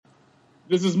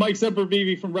This is Mike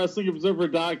Sempervive from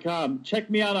WrestlingObserver.com. Check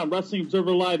me out on Wrestling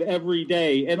Observer Live every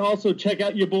day. And also check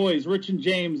out your boys, Rich and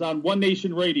James, on One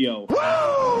Nation Radio.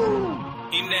 Woo!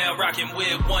 You now rocking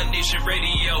with One Nation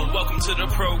Radio. Welcome to the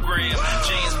program.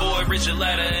 James Boyd, Richard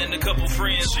Latta, and a couple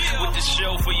friends with the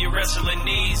show for your wrestling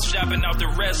needs. Shopping out the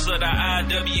rest of the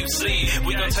IWC.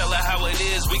 We gon' tell her how it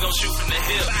is. We gon' shoot from the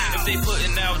hip. If they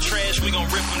putting out trash, we gon'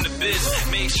 rip from the biz.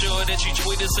 Make sure that you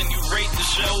tweet us and you rate the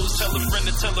shows. Tell a friend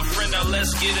to tell a friend. Now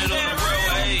let's get it on the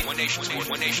road. Hey, One Nation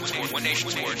Sports. One Nation Sports. One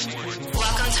Nation Sports.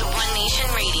 Welcome to One Nation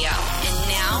Radio. And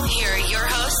now here are your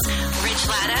hosts,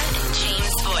 Rich Latta and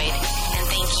James Boyd.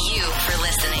 Thank you for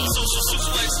listening.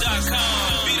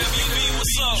 SocialSuplex.com. BWB,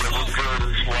 what's up? This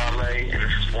is Wale, and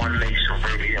this is One Nation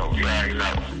Radio. You already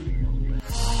know.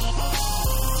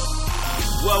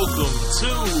 Welcome to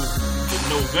the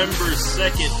November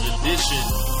 2nd edition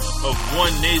of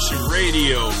One Nation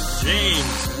Radio.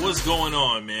 James, what's going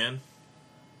on, man?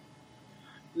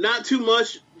 Not too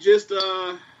much. Just,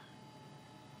 I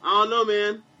don't know,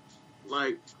 man.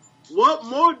 Like, what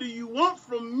more do you want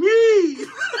from me?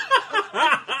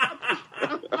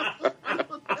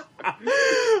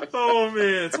 Oh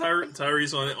man,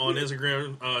 Tyrese on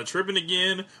Instagram tripping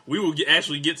again. We will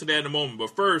actually get to that in a moment,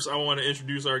 but first I want to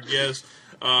introduce our guest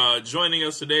joining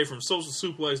us today from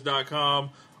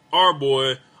SocialSuplex.com. Our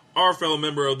boy, our fellow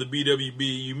member of the BWB.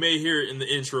 You may hear it in the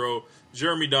intro,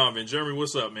 Jeremy Donovan. Jeremy,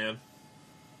 what's up, man?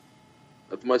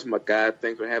 Not much, my guy.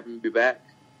 Thanks for having me back.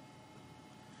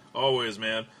 Always,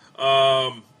 man.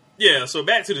 Yeah, so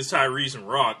back to this Tyrese and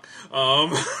Rock. I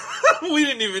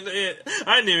didn't even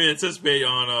anticipate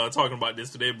on talking about this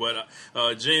today, but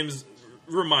James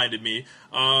reminded me.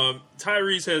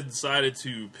 Tyrese has decided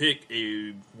to pick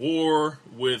a war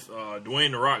with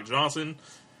Dwayne The Rock Johnson.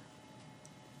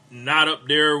 Not up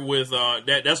there with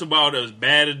that's about as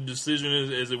bad a decision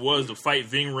as it was to fight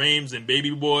Ving Rhames and Baby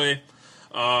Boy,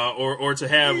 or to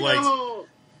have like. Hold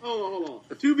on.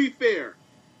 To be fair,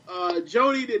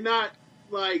 Jody did not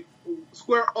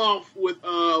square off with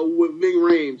Ving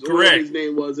Rhames, or whatever his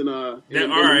name was in the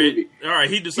movie. All right.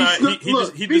 He decided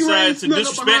he decided to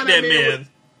disrespect that man.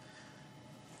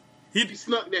 He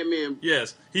snuck that man.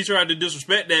 Yes, he tried to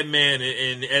disrespect that man,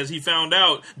 and as he found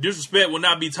out, disrespect will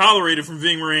not be tolerated from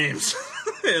Ving Rhames,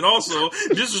 and also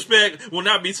disrespect will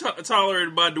not be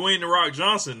tolerated by Dwayne The Rock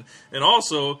Johnson, and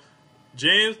also.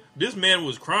 James, this man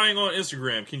was crying on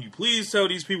Instagram. Can you please tell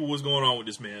these people what's going on with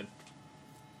this man?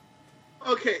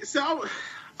 Okay, so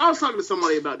I was talking to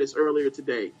somebody about this earlier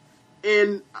today,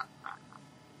 and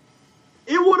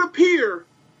it would appear,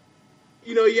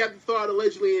 you have to throw out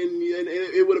allegedly, and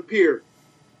it would appear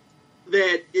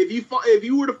that if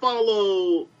you were to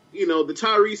follow, the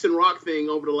Tyrese and Rock thing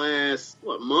over the last,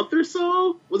 month or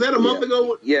so? Was that a month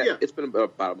ago? Yeah, it's been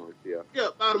about a month, yeah. Yeah,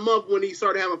 about a month when he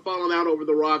started having falling out over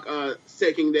The Rock,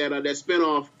 taking that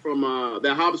spinoff from,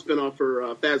 that Hobbs spinoff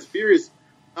for Fast and Furious,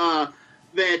 that,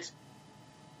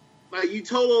 you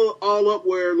total all up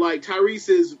where, Tyrese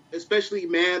is especially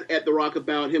mad at The Rock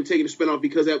about him taking the spinoff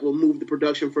because that will move the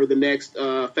production for the next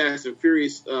Fast and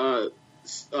Furious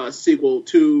sequel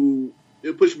to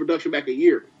push the production back a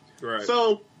year. Right.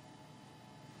 So,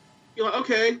 you're like,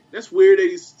 okay, that's weird that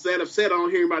he's that upset. I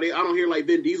don't hear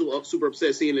Vin Diesel super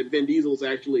upset seeing that Vin Diesel is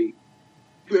actually,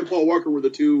 him and Paul Walker were the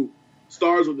two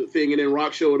stars of the thing, and then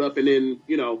Rock showed up, and then,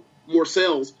 more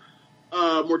sales,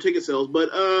 more ticket sales.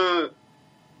 But,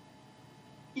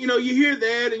 you hear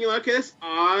that, and you're like, okay, that's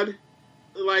odd.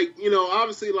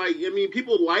 Obviously,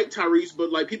 people like Tyrese,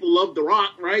 but, people love The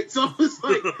Rock, right? So it's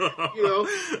like, Don't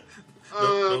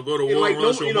go to war and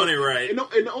rush your money, right?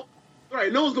 Right,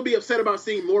 no one's gonna be upset about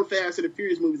seeing more Fast and the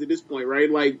Furious movies at this point, right?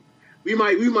 We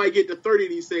might get to 30 of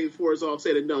these things before it's all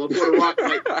said and done. Before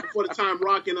the time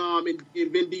Rock and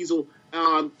Vin Diesel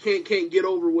can't get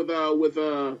over with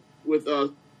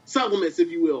supplements, if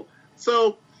you will.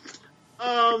 So,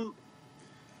 I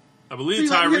believe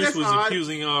Tyrese was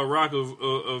accusing Rock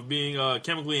of being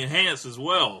chemically enhanced as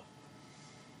well.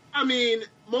 I mean,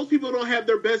 most people don't have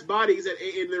their best bodies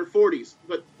in their 40s,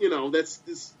 but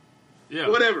that's. Yeah.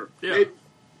 Whatever. Yeah.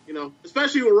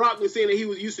 Especially with Rock was saying that he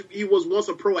was once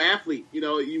a pro athlete.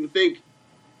 You would think,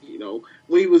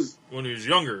 when he was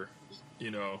younger,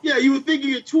 Yeah, you would think in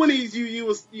your 20s you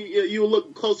would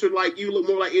look closer you would look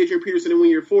more like Adrian Peterson than when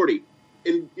you're 40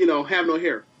 and have no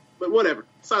hair. But whatever.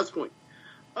 Besides the point.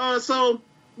 So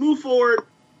move forward,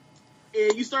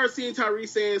 and you start seeing Tyrese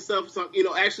saying stuff,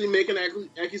 actually making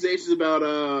accusations about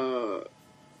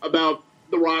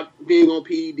The Rock being on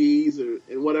PEDs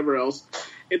and whatever else.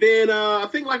 And then I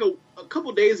think a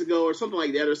couple days ago or something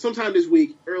like that, or sometime this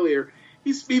week earlier,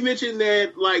 he mentioned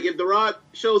that like if The Rock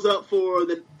shows up for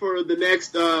the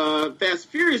next Fast and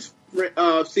Furious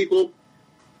sequel,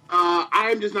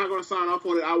 I'm just not going to sign off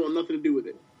on it. I want nothing to do with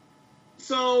it.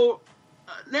 So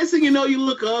next thing you know, you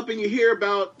look up and you hear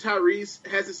about Tyrese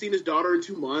hasn't seen his daughter in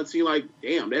 2 months, and you're like,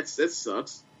 damn, that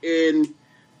sucks. And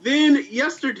then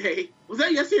yesterday, was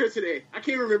that yesterday or today? I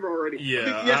can't remember already.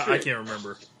 Yeah, I can't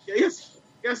remember. Yeah,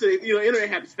 yesterday, internet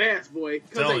happens fast, boy.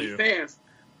 Comes at you fast.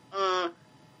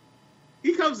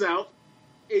 He comes out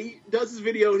and he does his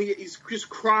video and he's just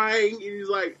crying and he's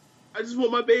like, I just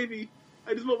want my baby.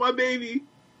 I just want my baby.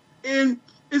 And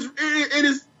it's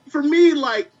for me,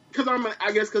 like, because I'm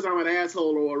an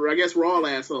asshole, or I guess we're all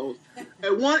assholes.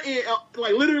 At one end,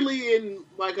 like literally in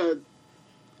like a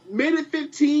minute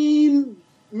 15,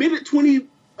 minute 20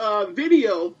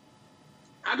 video,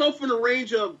 I go from the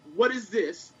range of what is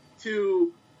this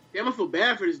to damn, I feel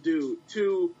bad for this dude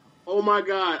to oh my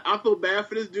god, I feel bad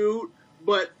for this dude,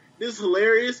 but this is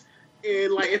hilarious.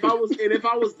 And like if I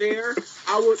was there,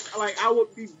 I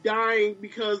would be dying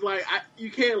because like you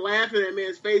can't laugh in that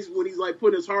man's face when he's like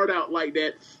putting his heart out like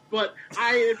that. But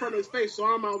I ain't in front of his face, so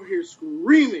I'm over here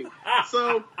screaming.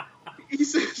 So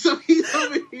he's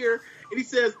over here and he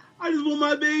says, "I just want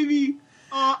my baby.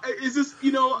 Is this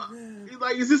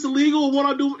is this illegal? What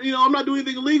I do? I'm not doing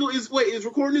anything illegal. Is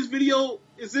recording this video?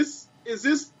 Is this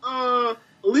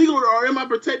illegal, or am I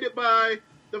protected by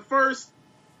the First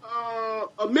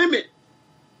Amendment?"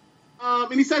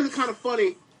 And he says it kind of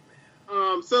funny.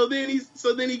 So then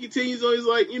he continues on. He's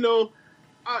like,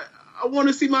 I want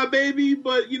to see my baby,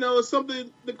 but it's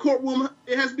something the courtroom.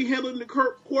 It has to be handled in the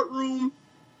courtroom,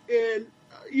 and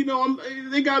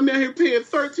they got me out here paying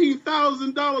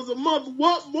 $13,000 a month.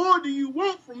 What more do you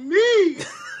want from me?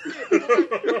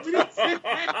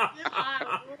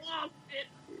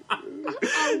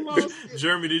 I lost it.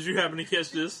 Jeremy, did you happen to catch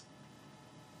this?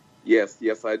 Yes,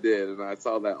 I did, and I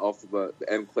saw that also the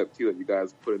end clip too that you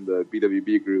guys put in the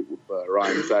BWB group with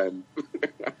Ryan Sutton.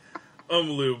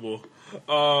 Unbelievable.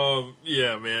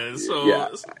 Yeah, man.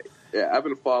 So I've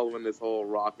been following this whole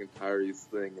Rock and Tyrese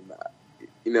thing, and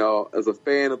as a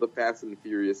fan of the Fast and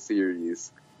Furious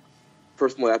series,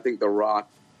 personally, I think The Rock,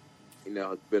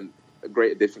 has been a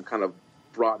great addition. Kind of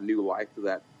brought new life to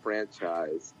that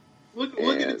franchise. Look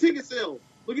at the ticket sale.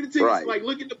 Look at the tickets. Right. Like,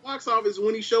 look at the box office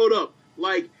when he showed up.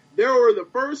 Like, there were the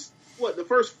first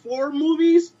four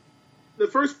movies? The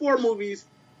first four movies,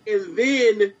 and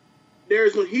then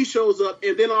there's when he shows up,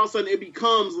 and then all of a sudden it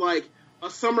becomes like a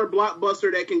summer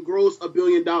blockbuster that can gross $1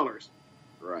 billion.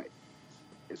 Right.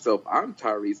 And so if I'm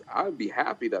Tyrese, I'd be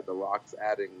happy that The Rock's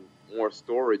adding more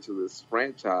story to this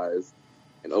franchise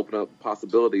and open up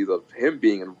possibilities of him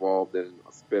being involved in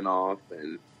a spinoff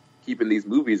and keeping these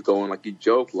movies going, like you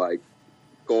joke, like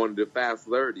going to Fast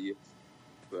 30.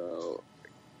 So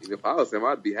if I was him,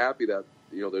 I'd be happy that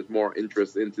there's more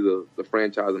interest into the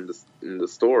franchise and in the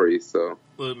story. So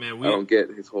look, man, I don't get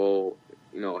his whole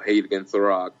hate against The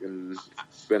Rock and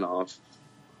spinoff.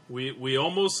 We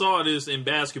almost saw this in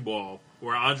basketball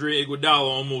where Andre Iguodala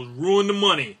almost ruined the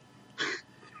money.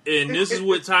 And this is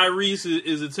what Tyrese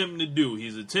is attempting to do.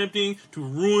 He's attempting to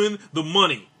ruin the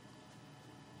money.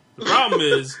 The problem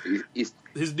is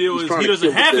his deal is he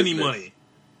doesn't have any money.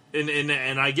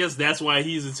 And I guess that's why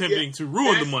he's attempting to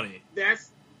ruin the money.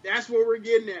 That's where we're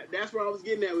getting at. That's where I was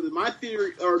getting at with my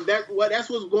theory, or that's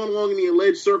what's going along in the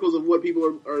alleged circles of what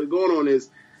people are going on is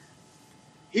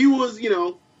he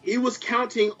was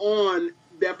counting on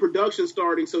that production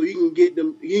starting so he can get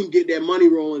that money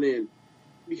rolling in,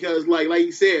 because like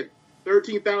you said,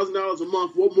 $13,000 a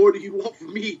month. What more do you want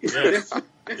from me? Yes.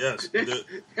 That's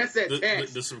that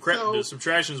tax. The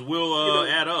subtractions will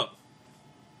add up.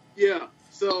 Yeah.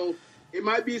 So it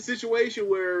might be a situation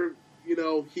where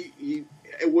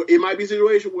it might be a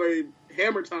situation where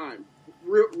hammer time,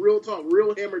 real talk,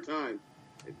 real hammer time.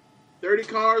 30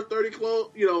 cars, 30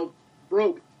 clothes,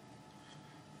 broke.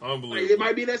 Unbelievable. Like, it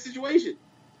might be that situation.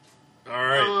 All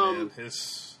right, man.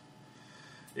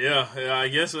 I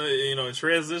guess in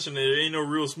transition, there ain't no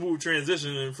real smooth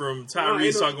transition from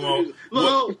Tyrese talking about.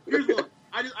 Look, here's one.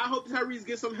 I hope Tyrese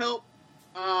gets some help.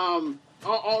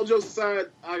 All jokes aside,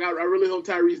 I really hope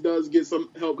Tyrese does get some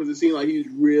help because it seems like he's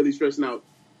really stressing out.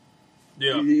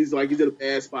 Yeah, he's in a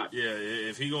bad spot. Yeah,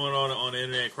 if he going on the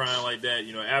internet crying like that,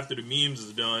 after the memes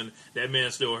is done, that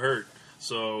man's still hurt.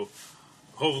 So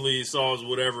hopefully he solves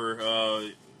whatever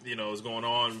is going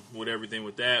on with everything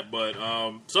with that. But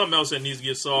something else that needs to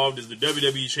get solved is the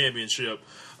WWE Championship.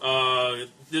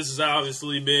 This has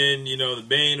obviously been, the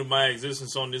bane of my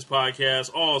existence on this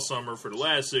podcast all summer for the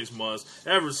last 6 months,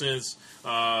 ever since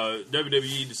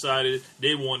WWE decided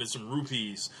they wanted some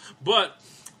rupees. But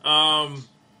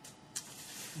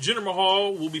Jinder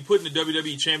Mahal will be putting the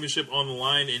WWE Championship on the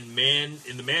line in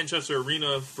the Manchester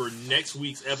Arena for next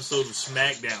week's episode of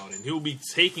SmackDown, and he'll be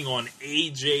taking on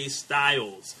AJ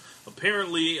Styles.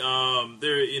 Apparently,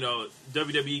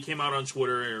 WWE came out on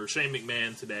Twitter, or Shane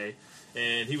McMahon today,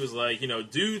 and he was like,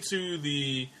 due to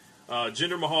the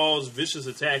Jinder Mahal's vicious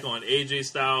attack on AJ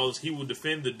Styles, he will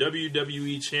defend the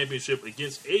WWE Championship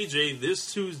against AJ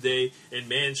this Tuesday in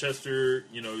Manchester,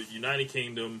 United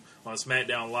Kingdom on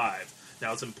SmackDown Live.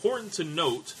 Now, it's important to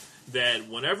note that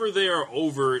whenever they are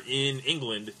over in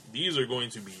England, these are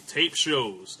going to be tape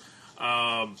shows.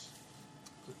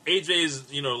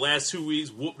 AJ's, last 2 weeks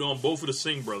whooped on both of the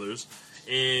Singh brothers,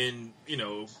 and,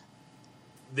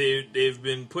 they've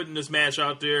been putting this match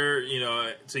out there,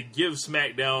 to give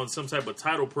SmackDown some type of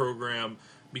title program,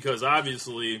 because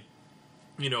obviously,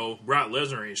 Brock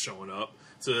Lesnar ain't showing up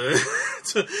to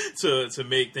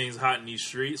make things hot in these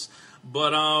streets.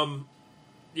 But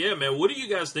yeah, man, what do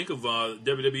you guys think of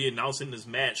WWE announcing this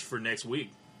match for next week?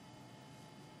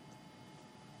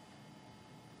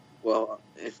 Well,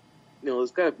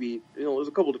 there's got to be, there's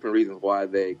a couple different reasons why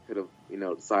they could have,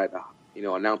 decided to,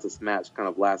 announce this match kind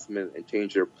of last minute and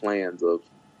change their plans of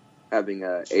having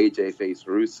AJ face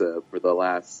Rusev for the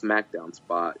last SmackDown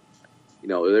spot.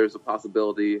 There's a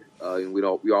possibility. We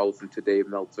all listen to Dave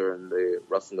Meltzer and the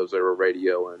Wrestling Observer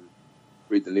Radio and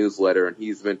read the newsletter, and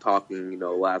he's been talking,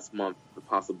 last month, the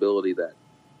possibility that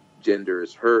Jinder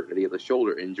is hurt, that he has a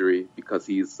shoulder injury because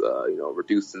he's,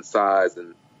 reduced in size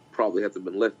and probably hasn't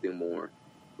been lifting more.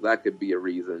 So that could be a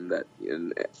reason that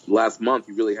last month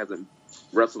he really hasn't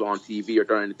wrestled on TV or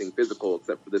done anything physical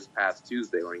except for this past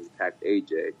Tuesday when he attacked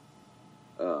AJ.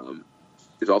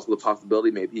 There's also the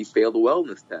possibility maybe he failed a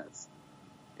wellness test,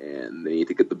 and they need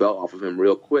to get the belt off of him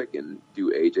real quick and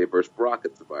do AJ versus Brock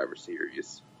at Survivor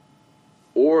Series.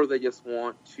 Or they just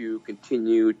want to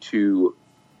continue to,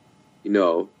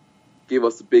 give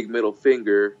us a big middle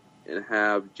finger and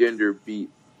have Jinder beat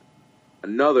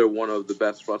another one of the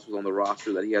best wrestlers on the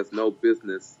roster that he has no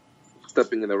business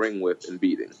stepping in the ring with and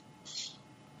beating.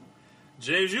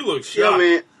 James, you look shocked. Yeah,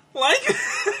 man. Yeah.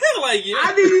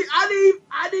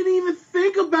 I didn't even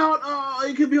think about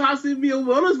it could possibly be a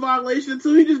wellness violation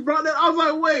until he just brought that. I was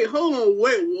like, wait,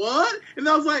 what? And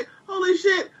I was like, holy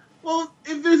shit. Well,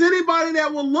 if there's anybody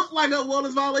that will look like a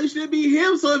wellness violation, it'd be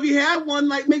him. So if he had one,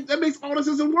 that makes all the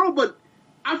sense in the world. But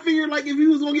I figured, if he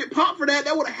was going to get popped for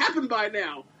that would have happened by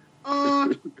now.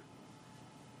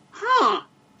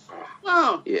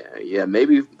 Wow. Yeah.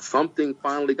 Maybe something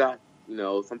finally got,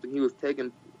 something he was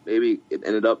taking. Maybe it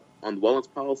ended up on the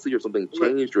wellness policy or something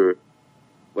changed, or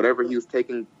whatever he was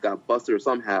taking got busted or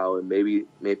somehow, and maybe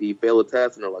he failed a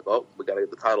test, and they're like, oh, we got to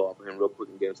get the title off of him real quick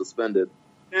and get him suspended.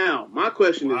 Now, my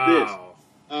question is this: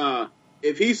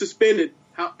 if he's suspended,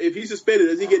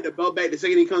 does he get the belt back the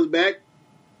second he comes back?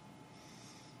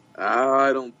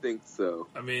 I don't think so.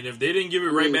 I mean, if they didn't give it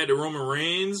right back to Roman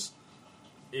Reigns,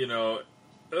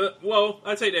 well,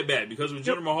 I take that back, because with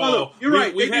Jinder Mahal, no, you're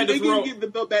right. They didn't give the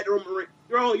belt back to Roman Reigns.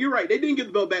 You're right. They didn't give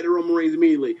the belt back to Roman Reigns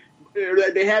immediately.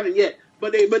 They haven't yet,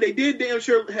 but they did damn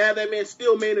sure have that man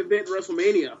still main event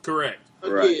WrestleMania. Correct.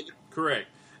 Again. Correct.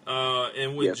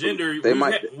 And with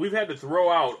Jinder, we've had to throw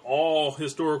out all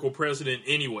historical precedent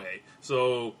anyway.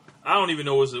 So I don't even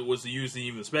know what's the use of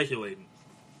even speculating.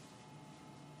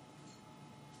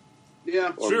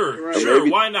 Yeah, sure.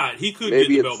 Maybe, why not? He could get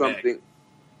the belt back.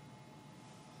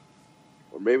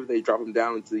 Or maybe they drop him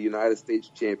down into the United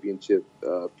States Championship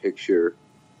picture,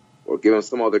 or give him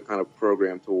some other kind of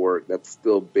program to work that's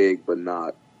still big but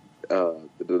not the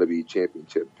WWE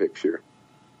Championship picture.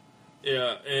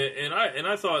 Yeah, and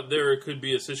I thought there could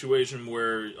be a situation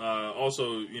where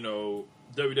also,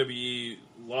 WWE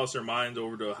lost their minds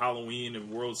over the Halloween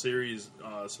and World Series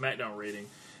SmackDown rating,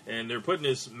 and they're putting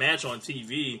this match on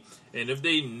TV, and if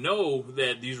they know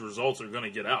that these results are going to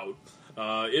get out,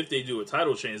 if they do a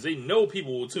title change, they know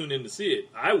people will tune in to see it.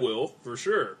 I will, for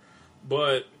sure.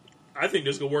 But I think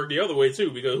this could work the other way,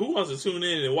 too, because who wants to tune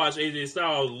in and watch AJ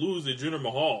Styles lose to Jinder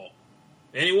Mahal?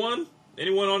 Anyone?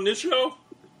 Anyone on this show?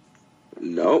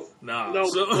 Nope. Nah. No,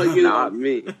 so, not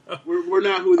me. We're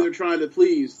not who they're trying to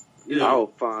please. I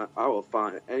will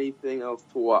find anything else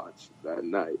to watch that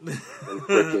night than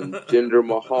freaking Jinder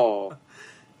Mahal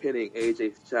pinning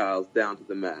AJ Styles down to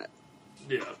the mat.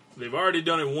 Yeah, they've already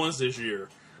done it once this year,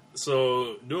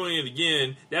 so doing it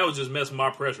again, that would just mess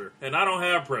my pressure, and I don't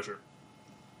have pressure.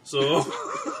 So,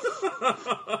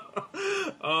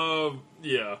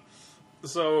 yeah.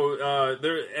 So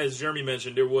there, as Jeremy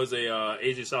mentioned, there was a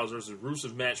AJ Styles versus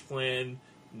Rusev match planned.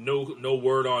 No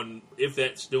word on if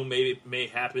that still may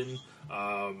happen.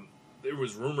 There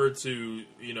was rumored to,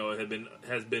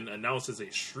 has been announced as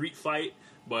a street fight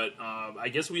But I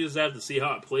guess we just have to see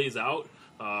how it plays out.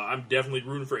 I'm definitely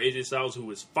rooting for AJ Styles,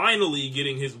 who is finally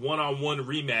getting his one-on-one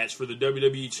rematch for the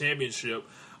WWE Championship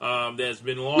that's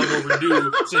been long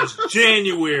overdue since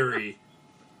January.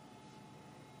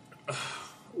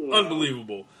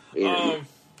 Unbelievable.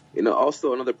 And,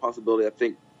 also another possibility, I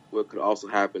think what could also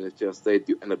happen is just they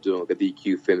do end up doing like a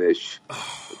DQ finish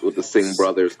with the Singh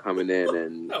brothers coming in,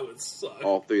 and that would suck.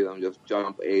 All three of them just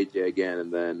jump AJ again,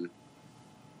 and then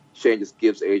Shane just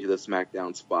gives AJ the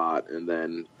SmackDown spot, and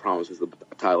then promises the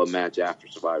title match after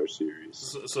Survivor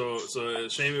Series. So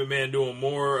Shane McMahon doing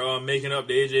more making up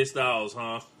to AJ Styles,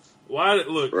 huh? Why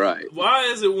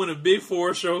is it when a Big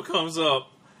Four show comes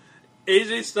up,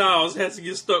 AJ Styles has to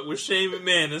get stuck with Shane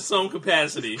McMahon in some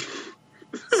capacity?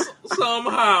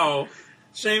 Somehow,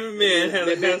 Shane McMahon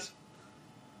has.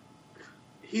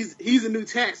 He's a new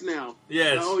tax now.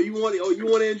 Yes. You want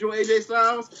to enjoy AJ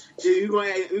Styles? We're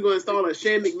going to install a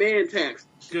Shane McMahon tax.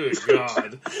 Good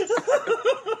God.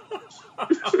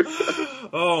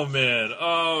 Oh man.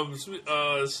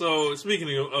 So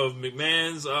speaking of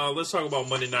McMahon's, let's talk about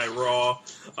Monday Night Raw.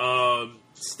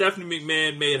 Stephanie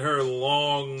McMahon made her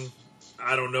long,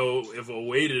 I don't know if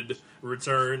awaited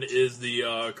return is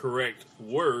the correct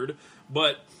word,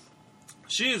 but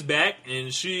she is back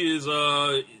and she is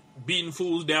beating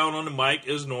fools down on the mic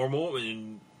as normal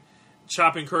and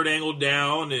chopping Kurt Angle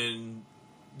down and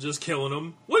just killing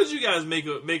him. What did you guys make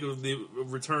of the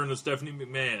return of Stephanie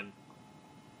McMahon?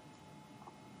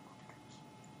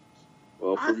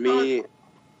 Well, for me,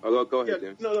 go ahead,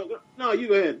 James. No, you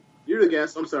go ahead. You're the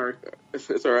guest. I'm sorry.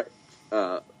 It's all right.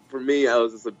 For me, I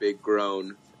was just a big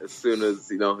groan as soon as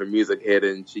her music hit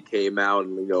and she came out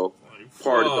and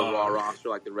parted the Raw roster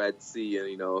like the Red Sea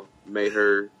and made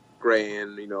her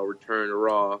grand return to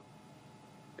Raw,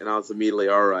 and I was immediately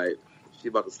all right. She's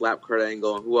about to slap Kurt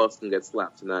Angle, and who else can get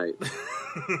slapped tonight?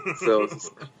 So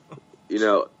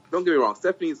don't get me wrong,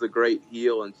 Stephanie's a great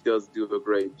heel and she does do a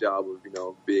great job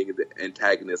of being the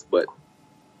antagonist, but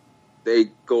they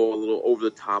go a little over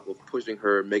the top of pushing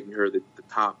her, making her the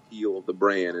top heel of the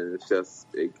brand, and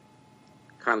it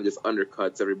kind of just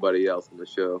undercuts everybody else on the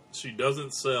show. She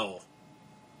doesn't sell.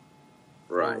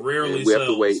 Right. Rarely and we have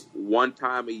sells. to wait one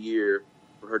time a year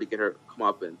for her to get her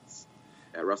comeuppance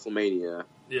at WrestleMania.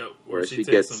 Yeah, where she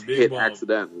gets hit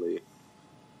accidentally.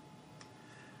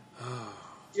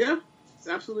 Yeah, that's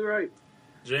absolutely right.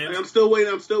 James? I'm still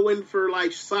waiting for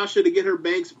Sasha to get her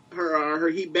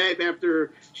heat back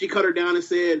after she cut her down and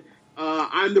said,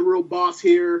 "I'm the real boss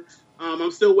here."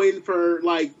 I'm still waiting for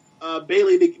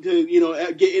Bayley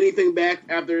to get anything back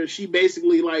after she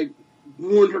basically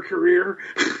ruined her career.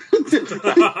 with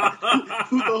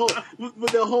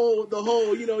the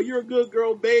whole you're a good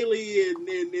girl, Bayley, and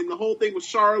the whole thing with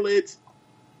Charlotte.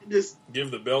 Just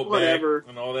give the belt whatever back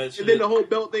and all that shit. And then the whole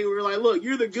belt thing, we were like, look,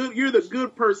 you're the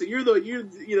good person. You're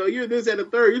this and the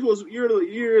third. You're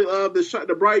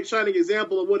the bright shining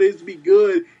example of what it is to be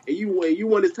good, and you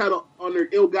won this title under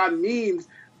ill-gotten means.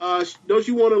 Don't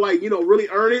you want to really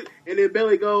earn it? And then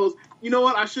Bayley goes, you know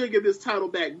what? I should give this title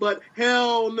back, but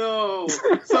hell no.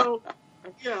 So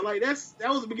yeah, that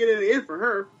was the beginning and the end for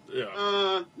her.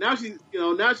 Yeah. Now she's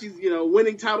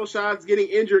winning title shots, getting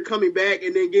injured, coming back,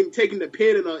 and then taking the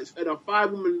pin in a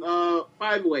 5-woman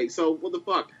 5-way. So what the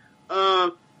fuck?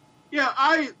 Yeah,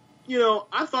 I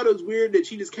thought it was weird that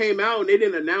she just came out and they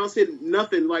didn't announce it.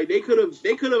 Nothing. They could have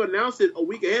announced it a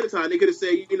week ahead of time. They could have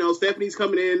said, Stephanie's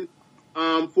coming in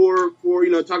for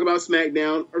talk about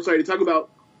SmackDown, to talk about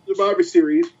Survivor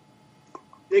Series.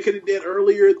 They could have did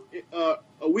earlier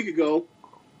a week ago.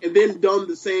 And then done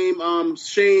the same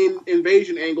Shane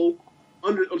invasion angle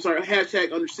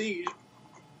hashtag under siege.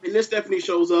 And then Stephanie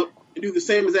shows up and do the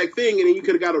same exact thing, and then you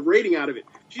could have got a rating out of it.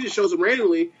 She just shows up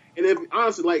randomly, and if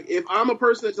I'm a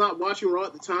person that's not watching Raw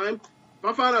at the time, if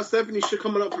I find out Stephanie should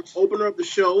open up the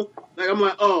show, I'm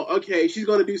like, oh, okay, she's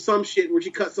gonna do some shit where she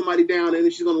cuts somebody down and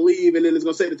then she's gonna leave and then it's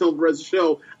gonna set the tone for the rest of the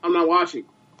show. I'm not watching.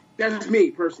 That's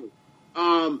me personally.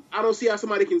 I don't see how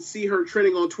somebody can see her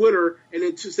trending on Twitter and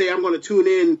then to say I'm going to tune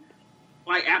in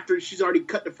after she's already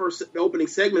cut the opening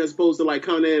segment as opposed to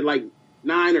coming in at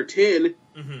 9 or 10.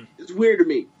 Mm-hmm. It's weird to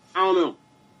me. I don't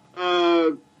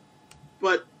know.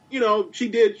 But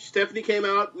Stephanie came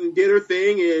out and did her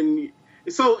thing, and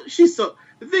so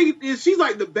the thing is she's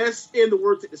the best and the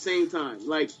worst at the same time.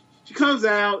 She comes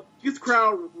out, gets the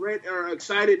crowd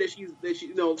excited that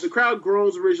the crowd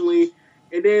grows originally.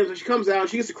 And then when she comes out,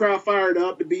 she gets the crowd fired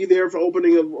up to be there for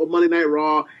opening of Monday Night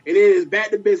Raw. And then it's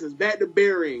back to business, back to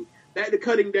burying, back to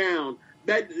cutting down,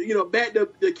 back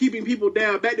to keeping people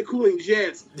down, back to cooling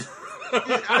jets.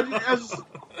 I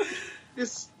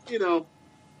just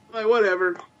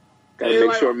whatever. Gotta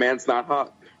make sure man's not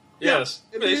hot. Yes,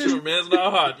 make sure man's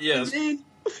not hot. Yes. And then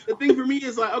the thing for me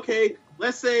is like, okay,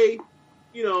 let's say,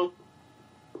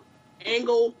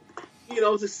 Angle,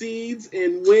 succeeds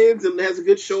and wins and has a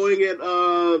good showing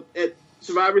at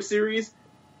Survivor Series.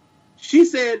 She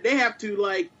said they have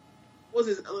to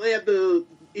they have to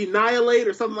annihilate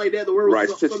or something like that. The word right.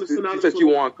 was She said you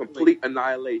want complete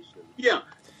annihilation. Yeah.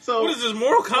 So what is this,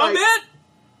 Mortal Kombat?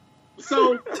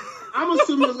 So I'm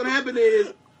assuming what's going to happen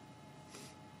is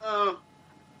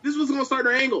this was going to start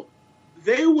their angle.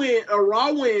 They win,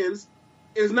 Raw wins,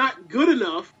 is not good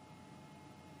enough.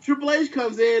 Triple H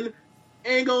comes in,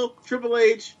 Angle, Triple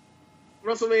H,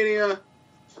 WrestleMania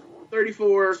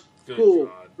 34. Good cool.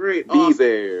 God. Great. Be awesome.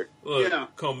 there. Look, Yeah.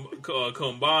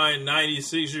 Combined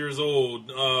 96 years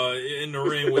old in the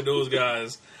ring with those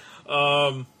guys.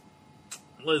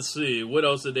 Let's see. What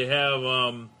else did they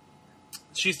have?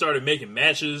 She started making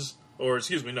matches. Or,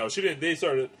 excuse me, no, she didn't. They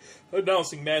started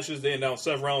announcing matches. They announced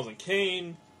Seth Rollins and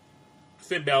Kane,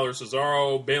 Finn Balor,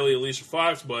 Cesaro, Bayley, Alicia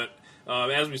Fox. But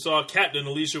as we saw, Captain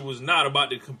Alicia was not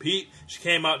about to compete. She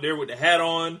came out there with the hat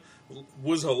on.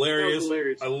 Was hilarious. That was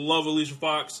hilarious. I love Alicia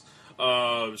Fox.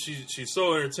 She's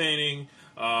so entertaining.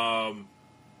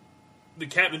 The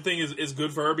captain thing is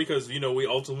good for her because, we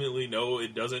ultimately know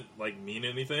it doesn't, mean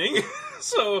anything.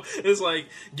 So, it's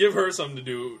give her something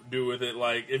to do with it.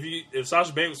 If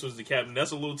Sasha Banks was the captain,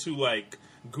 that's a little too,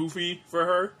 goofy for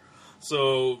her.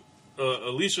 So,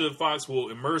 Alicia Fox will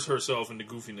immerse herself in the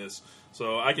goofiness.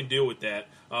 So, I can deal with that.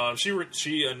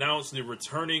 She announced the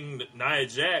returning Nia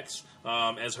Jax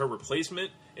as her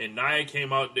replacement. And Nia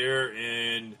came out there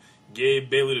and gave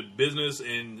Bayley the business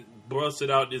and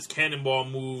busted out this cannonball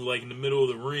move in the middle of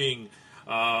the ring.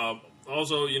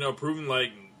 Also, proving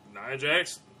Nia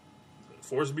Jax,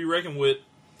 force to be reckoned with.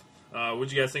 What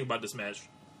you guys think about this match?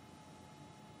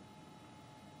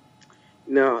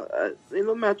 No,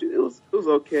 match it was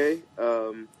okay.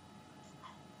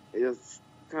 It just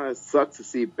kind of sucks to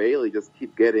see Bayley just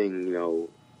keep getting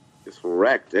just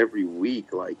wrecked every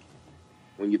week.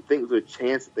 When you think there's a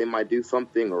chance that they might do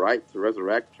something right to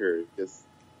resurrect her,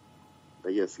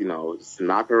 they just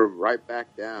knock her right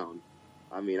back down.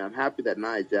 I mean, I'm happy that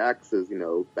Nia Jax is,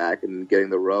 back and getting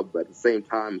the rub, but at the same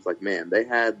time, it's man, they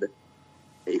had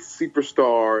a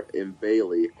superstar in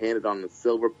Bayley handed on a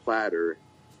silver platter,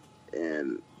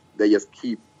 and they just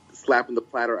keep slapping the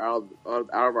platter out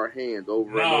of our hands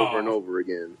over and over and over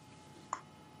again.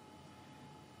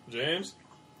 James?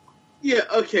 Yeah,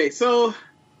 okay, so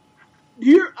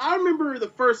I remember the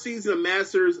first season of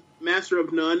Master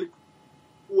of None,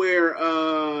 where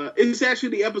it's actually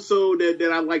the episode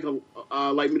that I like the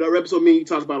episode me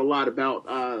talks about a lot about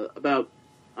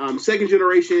second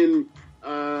generation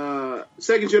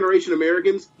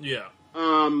Americans. Yeah.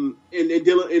 And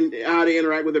how they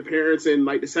interact with their parents and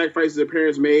the sacrifices their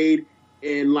parents made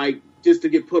and just to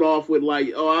get put off with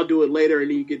I'll do it later and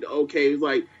then you get okay. It's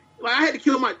like I had to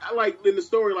kill my in the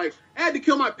story I had to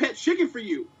kill my pet chicken for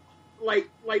you.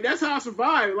 That's how I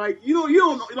survived.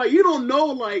 You don't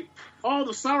know all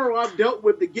the sorrow I've dealt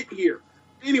with to get here.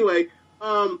 Anyway,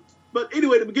 but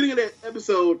anyway, the beginning of that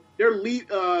episode,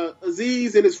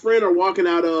 Aziz and his friend are walking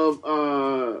out of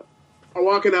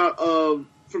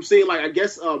from seeing I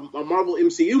guess a Marvel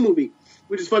MCU movie,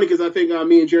 which is funny because I think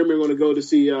me and Jeremy are going to go to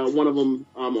see one of them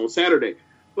on Saturday.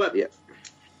 But yeah.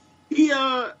 He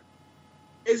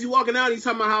as he's walking out, he's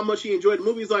talking about how much he enjoyed the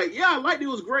movie. He's like, "Yeah, I liked it. It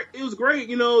was great. It was great.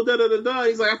 He's like,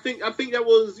 I think that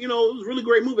was, it was a really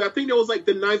great movie. I think that was the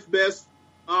 9th best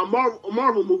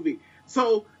Marvel movie.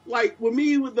 So with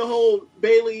me with the whole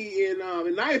Bayley and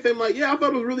Nia thing, yeah, I thought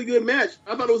it was a really good match.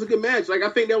 I thought it was a good match. I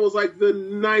think that was the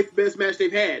 9th best match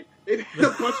they've had. They've had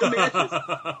a bunch of matches.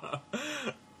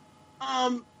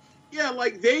 Yeah,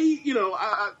 they,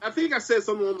 I think I said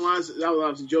something along the lines. I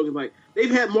was joking.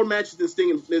 They've had more matches than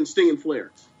Sting and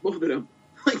Flair, both of them.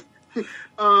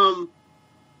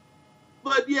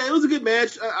 But yeah, it was a good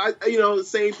match. The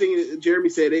same thing Jeremy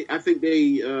said. I think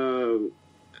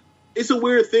it's a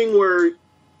weird thing where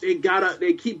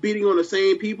they keep beating on the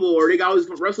same people, or they always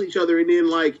wrestle each other, and then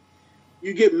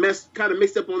you get kind of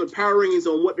mixed up on the power rankings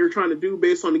on what they're trying to do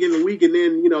based on the given week, and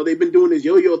then they've been doing this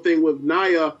yo-yo thing with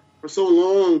Nia for so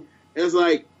long. And it's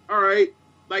all right,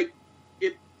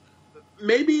 it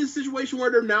maybe it's a situation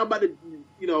where they're now about to,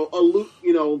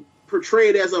 portray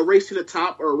it as a race to the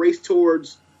top or a race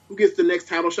towards who gets the next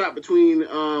title shot between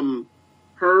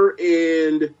her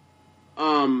and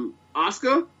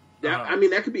Asuka. I mean,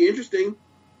 that could be interesting.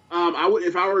 I would,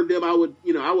 if I were them, I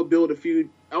would build a feud.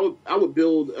 I would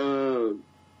build,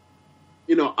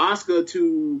 Asuka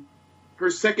to her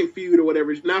second feud or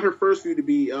whatever. Not her first feud to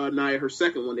be Nia, her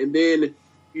second one, and then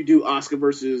you do Asuka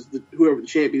versus whoever the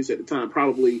champion is at the time,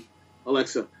 probably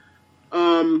Alexa.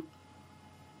 But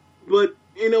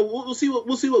we'll see what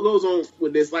goes on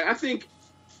with this. Like I think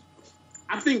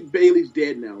Bayley's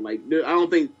dead now. Like I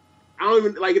don't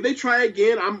even like if they try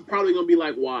again, I'm probably gonna be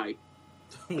like, why?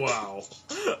 Wow,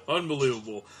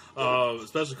 unbelievable.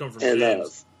 Especially coming from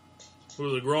James, who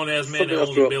was a grown ass man that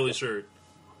owns a Bayley shirt.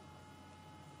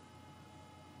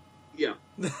 Yeah.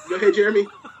 Go ahead, Jeremy.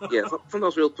 Yeah, something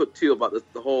else real quick too about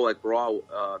the whole like Raw,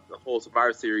 the whole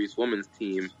Survivor Series women's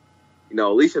team.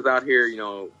 Alicia's out here,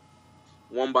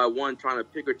 one by one trying to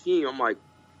pick her team. I'm like,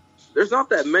 there's not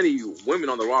that many women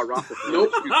on the Raw roster.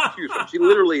 Nope. She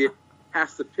literally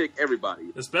has to pick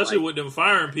everybody, especially with them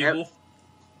firing people.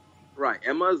 Right,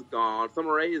 Emma's gone.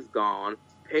 Summer Rae is gone.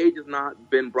 Paige has not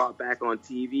been brought back on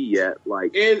TV yet.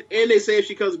 Like, and they say if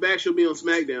she comes back, she'll be on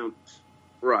SmackDown.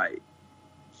 Right.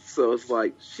 So it's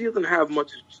like she doesn't have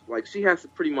much. Like she has to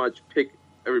pretty much pick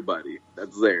everybody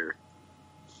that's there.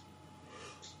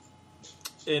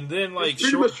 And then like it's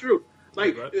pretty much true.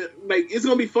 Like it's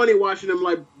gonna be funny watching them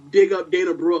like dig up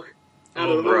Dana Brooke out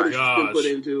of the hole she's been put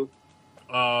into.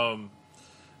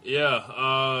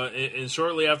 And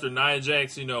shortly after Nia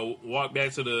Jax, walked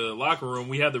back to the locker room,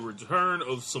 we had the return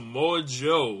of Samoa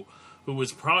Joe, who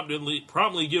was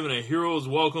promptly given a hero's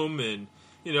welcome, and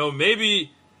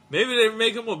maybe they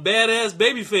make him a badass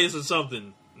babyface or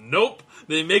something. Nope.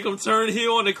 They make him turn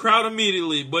heel on the crowd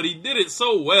immediately, but he did it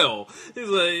so well. He's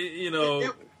like,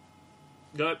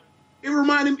 It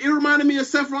reminded me of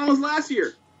Seth Rollins last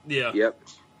year. Yeah. Yep.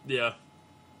 Yeah.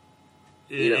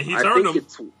 He turned him.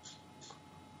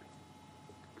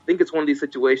 I think it's one of these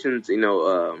situations,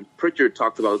 Pritchard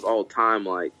talks about this all the time,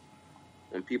 like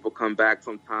when people come back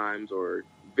sometimes, or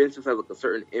Vince just has like a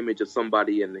certain image of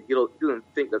somebody, and he doesn't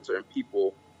think that certain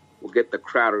people will get the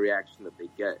crowd reaction that they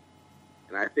get.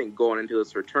 And I think going into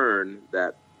this return,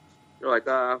 that they're like,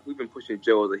 we've been pushing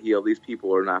Joe as a heel. These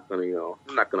people are not going to,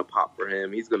 they're not going to pop for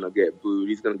him. He's going to get booed.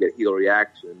 He's going to get heel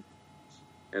reaction.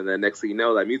 And then next thing you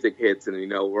know, that music hits, and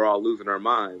we're all losing our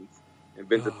minds. And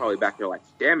Vince is probably back there like,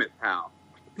 damn it, pal.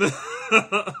 But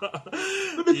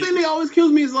the thing that always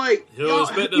kills me is like, he'll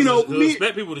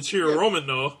expect people to cheer Roman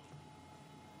though.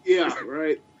 Yeah,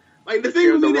 right. Like the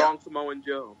thing with the wrong Samoan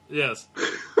Joe. Yes.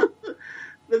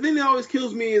 The thing that always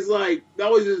kills me is like, that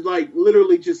always is like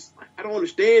literally just, I don't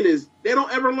understand is they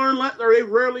don't ever learn or they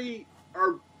rarely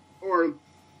are, or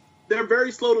they're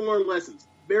very slow to learn lessons.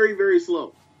 Very, very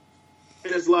slow.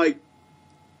 And it's like,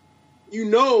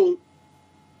 given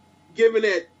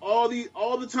that all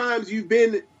the times you've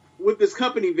been with this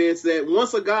company, Vince, that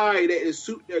once a guy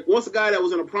that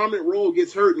was in a prominent role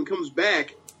gets hurt and comes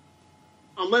back,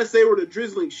 unless they were the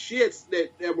drizzling shits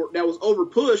that was over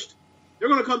pushed, they're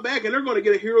going to come back and they're going to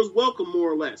get a hero's welcome,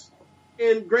 more or less.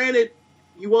 And granted,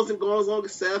 he wasn't gone as long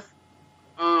as Seth.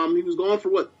 He was gone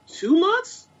for 2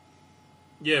 months?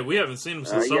 Yeah, we haven't seen him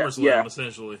since SummerSlam,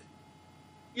 essentially.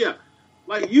 Yeah,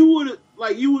 maybe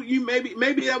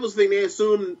that was the thing. They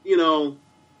assumed,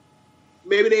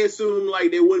 maybe they assumed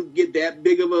like they wouldn't get that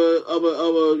big of a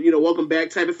welcome back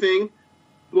type of thing.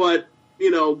 But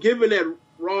given that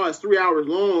Raw is 3 hours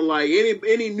long, like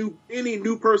any new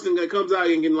person that comes out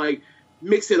and can like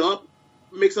mix up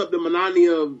the monotony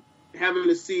of having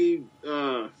to see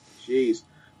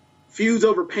feuds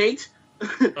over paint.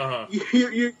 Uh-huh.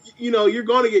 You're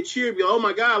going to get cheered. Oh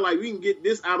my God! Like we can get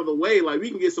this out of the way. Like we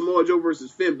can get Samoa Joe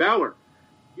versus Finn Balor.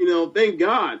 Thank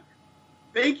God.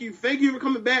 Thank you for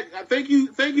coming back. Thank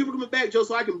you for coming back, Joe,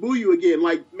 so I can boo you again.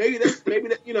 Like maybe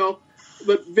that.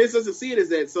 But Vince doesn't see it as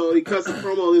that, so he cuts the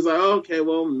promo. And he's like, oh, okay,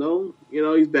 well, no,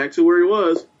 he's back to where he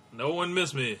was. No one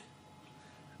missed me.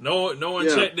 No one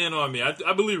checked in on me.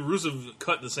 I believe Rusev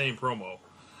cut the same promo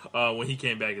when he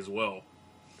came back as well.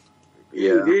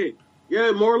 Yeah, he did.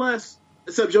 Yeah, more or less.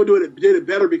 Except Joe did it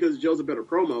better because Joe's a better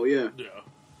promo. Yeah.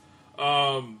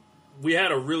 Yeah. We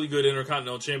had a really good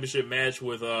Intercontinental Championship match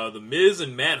with The Miz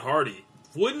and Matt Hardy.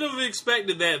 Wouldn't have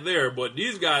expected that there, but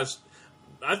these guys,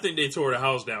 I think they tore the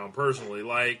house down personally.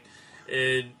 Like,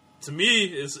 and to me,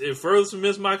 it further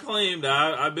cements my claim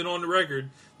that I've been on the record.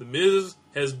 The Miz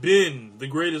has been the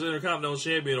greatest Intercontinental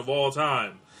Champion of all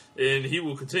time, and he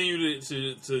will continue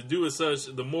to do as such.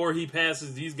 The more he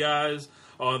passes these guys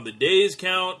on the days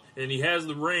count, and he has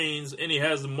the reigns, and he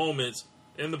has the moments,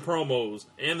 and the promos,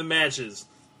 and the matches.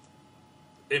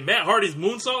 And Matt Hardy's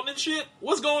moonsaulting and shit?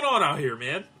 What's going on out here,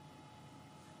 man?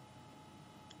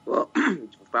 Well,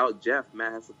 without Jeff,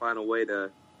 Matt has to find a way to,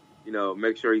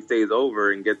 make sure he stays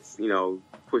over and gets,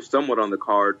 pushed somewhat on the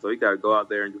card. So he got to go out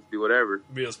there and just do whatever.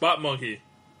 Be a spot monkey.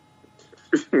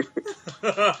 They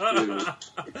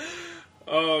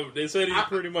said he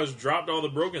pretty much dropped all the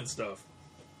broken stuff.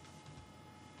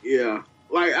 Yeah,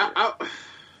 like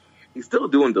He's still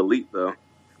doing delete though.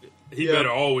 He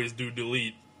better always do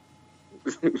delete.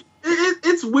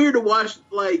 It's weird to watch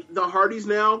like the Hardys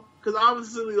now because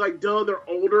obviously like they're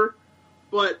older,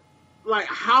 but like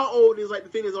how old is like the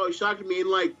thing that's always shocking me and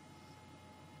like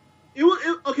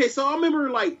okay. So I remember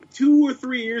like 2 or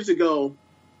 3 years ago,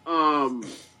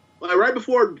 like right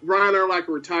before Brian Urlacher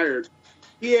retired,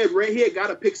 he had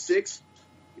got a pick six,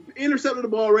 intercepted the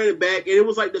ball, ran it back, and it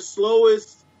was like the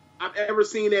slowest I've ever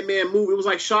seen that man move. It was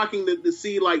like shocking to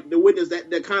see like the witness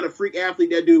that kind of freak athlete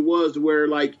that dude was, where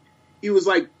like he was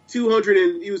like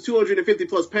 250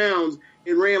 plus pounds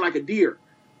and ran like a deer,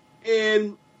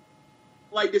 and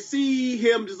like to see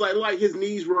him just like his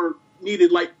knees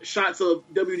needed like shots of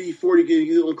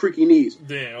WD-40 on creaky knees.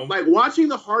 Damn. Like watching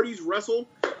the Hardys wrestle,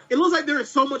 it looks like they're in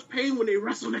so much pain when they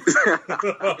wrestle.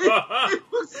 It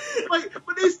looks like,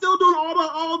 but they still doing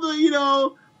all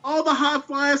the all the high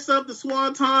flying stuff, the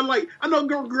swanton. Like I know,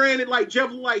 granted, like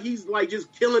Jeff, like he's like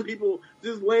just killing people,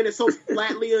 just landing so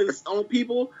flatly on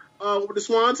people with the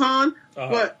swanton.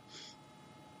 But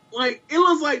like it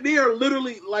looks like they are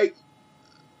literally like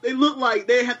they look like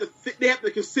they have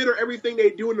to consider everything they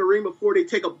do in the ring before they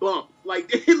take a bump.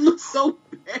 Like it looks so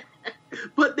bad,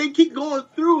 but they keep going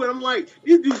through, and I'm like,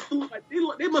 these dudes look like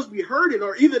they must be hurting,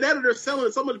 or either that or they're selling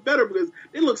it so much better because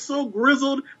they look so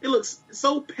grizzled, they look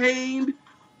so pained.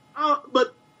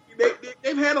 But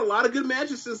they've had a lot of good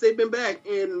matches since they've been back,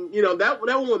 and that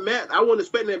one with Matt, I wasn't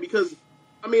expecting that because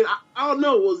I mean I don't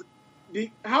know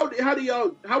how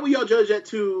will y'all judge that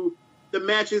to the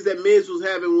matches that Miz was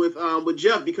having with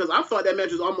Jeff, because I thought that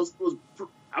match was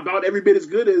about every bit as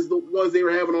good as the ones they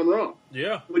were having on Raw.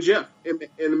 Yeah, with Jeff and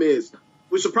the Miz,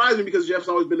 which surprised me because Jeff's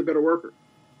always been a better worker.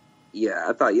 Yeah,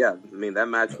 I thought. Yeah, I mean that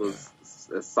match was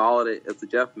as solid as the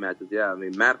Jeff matches. Yeah, I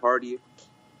mean Matt Hardy,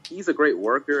 he's a great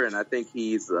worker, and I think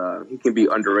he can be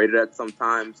underrated at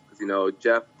sometimes because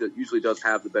Jeff usually does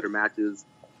have the better matches,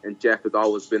 and Jeff has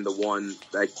always been the one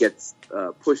that gets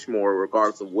pushed more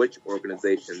regardless of which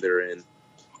organization they're in.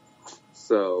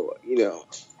 So it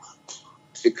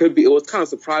was kind of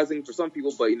surprising for some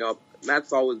people, but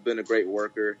Matt's always been a great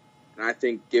worker, and I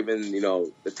think given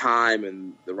the time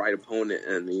and the right opponent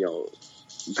and the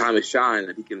time to shine,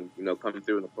 that he can come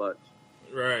through in the clutch.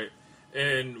 Right.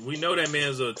 And we know that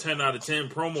man's a 10 out of 10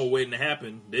 promo waiting to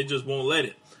happen. They just won't let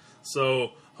it.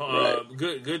 So,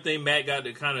 good thing Matt got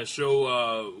to kind of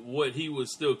show what he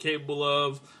was still capable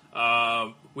of.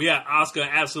 We had Asuka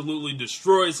absolutely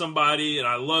destroy somebody, and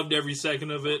I loved every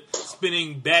second of it.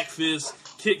 Spinning back fist,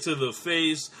 kick to the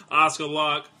face, Asuka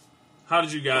lock. How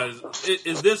did you guys...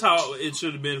 Is this how it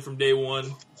should have been from day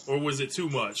one, or was it too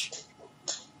much?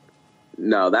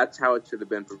 No, that's how it should have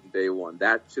been from day one.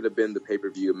 That should have been the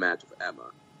pay-per-view match with Emma.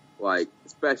 Like,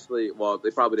 especially, well,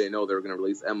 they probably didn't know they were going to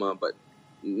release Emma, but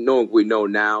knowing we know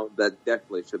now, that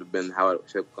definitely should have been how it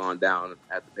should have gone down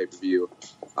at the pay-per-view.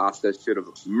 Asuka should have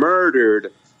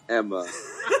murdered Emma.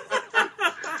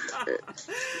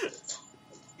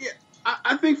 Yeah,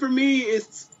 I think for me,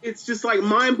 it's just like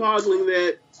mind-boggling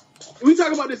that we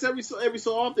talk about this every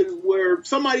so often, where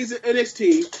somebody's in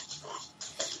NXT.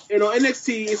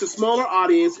 NXT is a smaller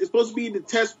audience. It's supposed to be the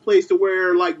test place to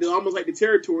where, like, almost like the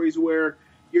territories where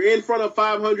you're in front of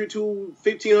 500 to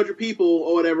 1,500 people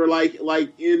or whatever, like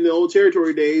in the old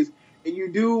territory days, and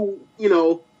you do,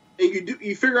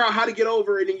 you figure out how to get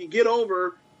over, and then you get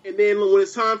over, and then when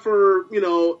it's time for,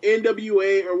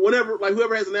 NWA or whatever, like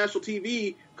whoever has a national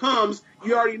TV comes,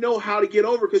 you already know how to get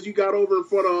over because you got over in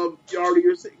front of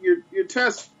your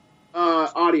test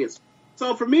audience.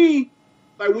 So for me,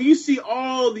 like when you see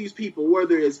all these people,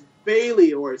 whether it's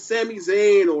Bayley or it's Sami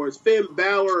Zayn or it's Finn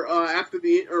Balor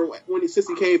since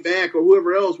he came back, or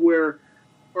whoever else, or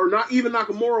not even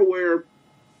Nakamura, where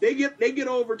they get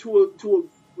over to a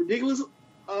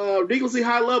ridiculously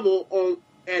high level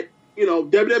at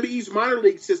WWE's minor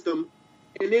league system,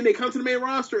 and then they come to the main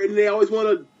roster and they always want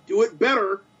to do it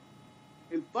better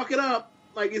and fuck it up.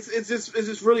 Like it's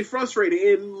just really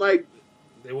frustrating, and like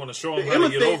they want to show them how to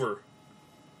get over.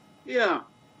 Yeah.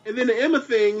 And then the Emma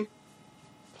thing,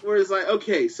 where it's like,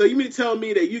 okay, so you mean to tell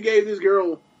me that you gave this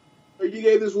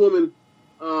woman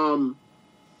 2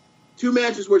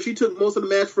 matches where she took most of the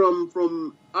match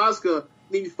from Asuka, and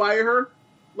then you fire her?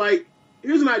 Like,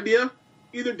 here's an idea.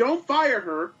 Either don't fire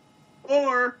her,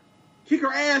 or kick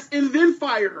her ass and then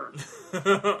fire her.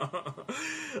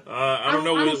 I don't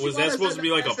know. Was that supposed to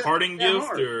be like a parting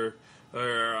gift, or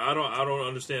I don't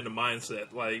understand the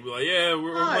mindset. Like yeah,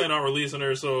 we're planning on releasing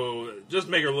her, so just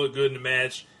make her look good in the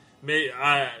match.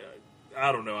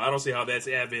 I don't know. I don't see how that's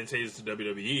advantageous to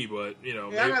WWE, but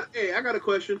I got a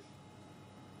question.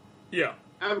 Yeah,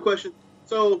 I have a question.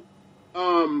 So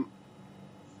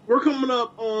we're coming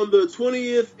up on the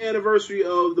 20th anniversary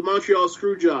of the Montreal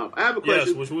Screwjob. I have a question.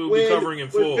 Yes, which we will be covering in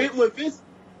full. When Vince,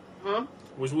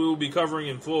 Which we will be covering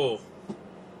in full.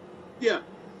 Yeah.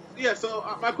 So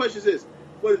my question is this: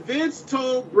 when Vince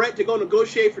told Brett to go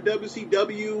negotiate for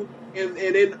WCW, and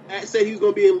then said he's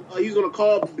going to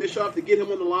call Bischoff to get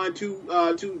him on the line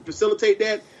to facilitate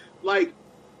that, like,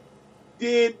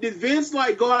 did Vince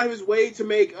like go out of his way to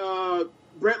make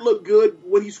Brett look good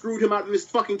when he screwed him out of his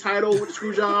fucking title with the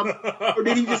screw job, or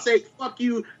did he just say "fuck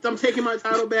you"? I'm taking my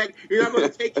title back. You're not going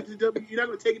to take it to W. You're not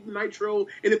going to take it to Nitro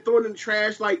and then throw it in the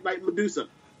trash like Medusa.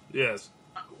 Yes.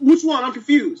 Which one? I'm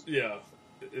confused. Yeah.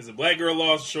 Is it Black Girl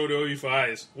Lost or Show the OU for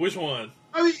Ice? Which one?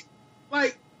 I mean,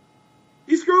 like,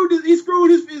 he screwed his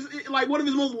like one of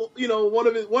his most one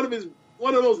of the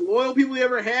most loyal people he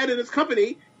ever had in his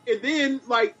company, and then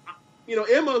like.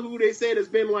 Emma, who they said has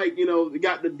been like,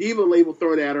 got the diva label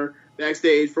thrown at her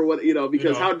backstage for what,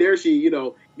 because how dare she,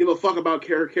 give a fuck about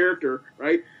her character,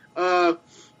 right?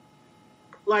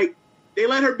 Like, they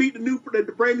let her beat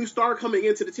the brand new star coming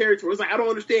into the territory. It's like, I don't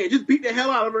understand. Just beat the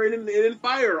hell out of her and then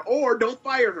fire her, or don't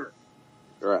fire her.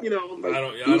 Right. I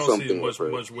don't see much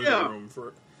wiggle room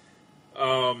for.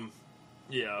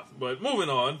 Yeah, but moving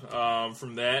on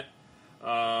from that.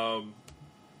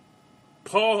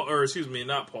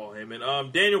 Not Paul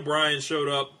Heyman. Daniel Bryan showed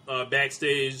up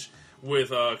backstage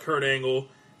with Kurt Angle.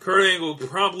 Kurt Angle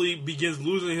promptly begins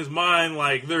losing his mind,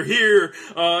 like, they're here,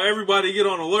 everybody get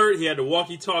on alert. He had the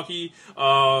walkie-talkie.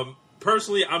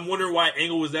 Personally, I'm wondering why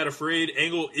Angle was that afraid.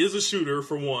 Angle is a shooter,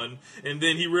 for one, and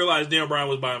then he realized Daniel Bryan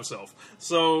was by himself.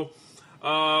 So,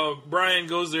 Bryan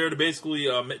goes there to basically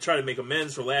try to make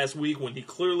amends for last week when he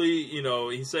clearly,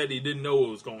 he said he didn't know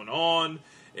what was going on,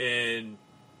 and...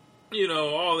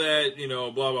 all that,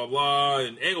 blah, blah, blah,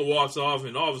 and Angle walks off,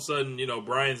 and all of a sudden,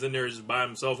 Bryan's in there just by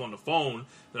himself on the phone,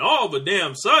 and all of a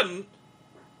damn sudden,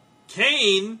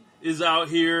 Kane is out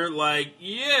here, like,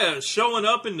 showing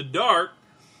up in the dark.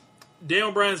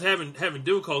 Daniel Bryan's having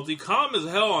difficulty, calm as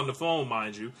hell on the phone,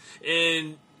 mind you,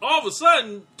 and all of a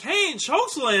sudden, Kane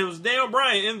chokeslams Daniel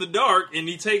Bryan in the dark, and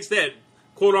he takes that,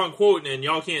 quote-unquote, and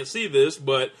y'all can't see this,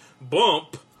 but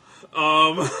bump.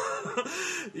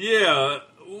 Yeah.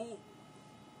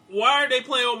 Why are they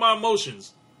playing with my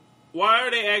emotions? Why are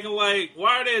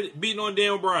they beating on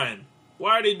Daniel Bryan?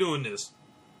 Why are they doing this?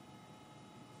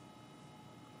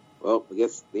 Well, I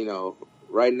guess,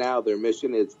 right now their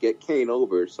mission is get Kane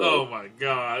over. So oh, my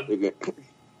God. They're going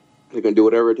to do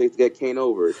whatever it takes to get Kane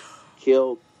over.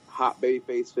 Kill hot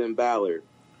babyface Finn Balor.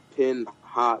 Pin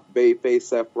hot babyface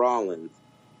Seth Rollins.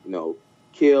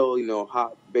 Kill,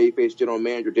 hot babyface general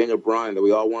manager Daniel Bryan that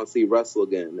we all want to see wrestle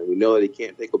again. And we know that he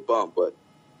can't take a bump, but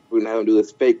we're going to have him do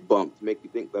this fake bump to make you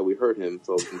think that we hurt him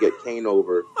so we can get Kane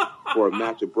over for a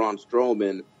match with Braun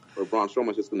Strowman, where Braun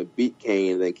Strowman's just going to beat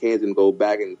Kane, and then Kane's going to go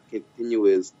back and continue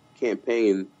his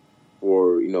campaign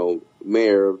for,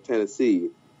 mayor of Tennessee.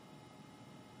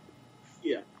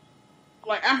 Yeah.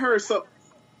 Like, I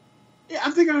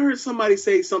think I heard somebody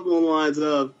say something along the lines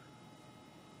of,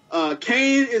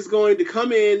 Kane is going to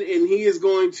come in and he is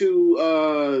going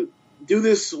to do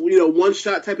this,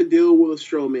 one-shot type of deal with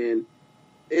Strowman,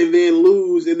 and then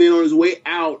lose, and then on his way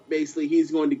out, basically,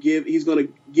 he's going to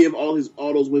give all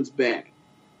those wins back.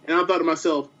 And I thought to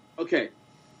myself, okay,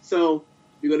 so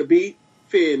you're going to beat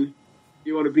Finn,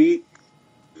 you're going to beat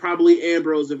probably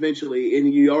Ambrose eventually,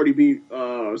 and you already beat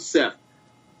Seth,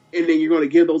 and then you're going to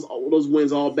give those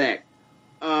wins all back.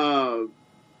 I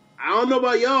don't know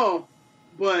about y'all,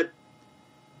 but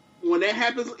when that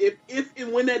happens, if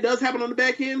and when that does happen on the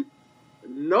back end,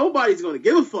 nobody's going to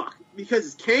give a fuck because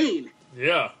it's Kane.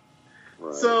 Yeah.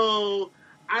 Right. So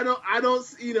I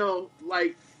don't,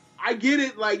 like, I get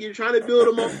it. Like, you're trying to build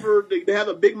them up to have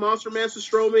a big monster match with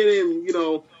Strowman, and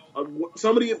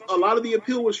a lot of the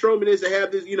appeal with Strowman is to have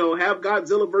this, have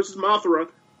Godzilla versus Mothra.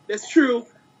 That's true.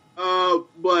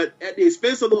 But at the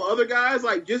expense of the other guys,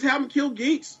 like, just have them kill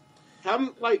geeks. Have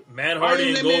them, like, Matt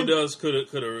Hardy and Goldust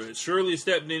could have surely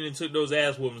stepped in and took those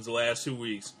ass whoopings the last 2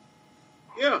 weeks.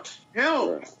 Yeah.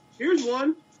 Hell, here's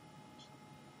one.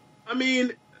 I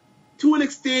mean, to an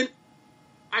extent,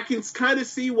 I can kind of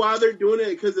see why they're doing it,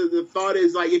 because the thought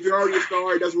is, like, if you're already a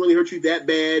star, it doesn't really hurt you that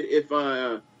bad. If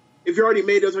you're already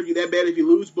made, it doesn't hurt you that bad if you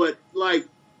lose. But, like,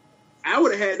 I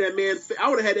would have had that man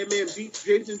beat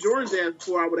Jason Jordan's ass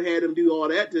before I would have had him do all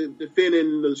that to defend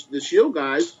in the Shield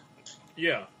guys.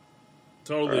 Yeah,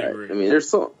 totally agree. I mean, there's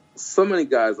so many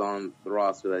guys on the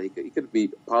roster that he could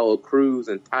beat Apollo Crews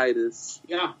and Titus.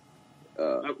 Yeah.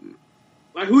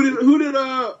 Like Joe.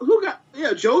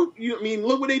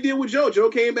 Look what they did with Joe. Joe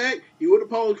came back. He whooped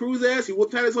Apollo Crews' ass. He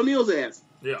whooped Titus O'Neil's ass.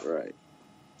 Yeah. Right.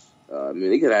 I mean,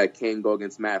 they could have had Kane go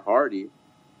against Matt Hardy.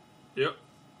 Yep.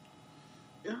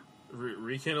 Yeah.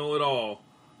 Rekindle it all.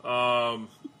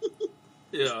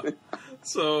 Yeah.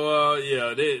 So,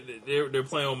 they're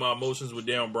playing on my emotions with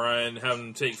Daniel Bryan, having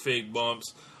him take fake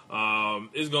bumps.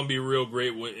 It's going to be real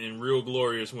great and real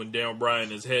glorious when Daniel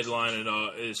Bryan is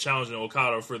headlining, is challenging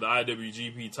Okada for the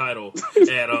IWGP title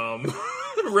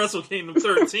at Wrestle Kingdom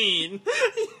 13.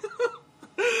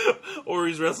 Or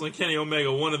he's wrestling Kenny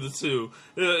Omega, one of the two.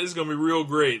 It's going to be real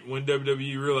great when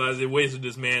WWE realizes they wasted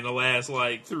this man the last,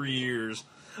 3 years.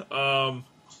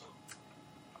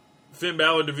 Finn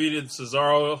Balor defeated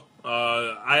Cesaro.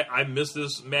 I missed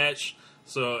this match.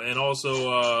 So, and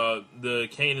also the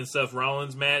Kane and Seth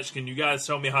Rollins match. Can you guys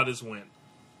tell me how this went?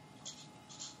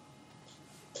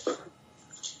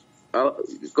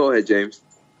 Go ahead, James.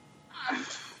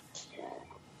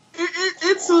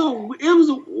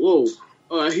 Whoa.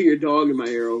 Oh, I hear a dog in my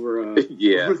ear over.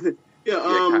 Yeah.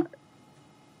 Yeah.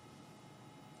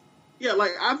 Yeah,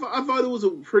 I thought it was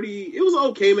it was an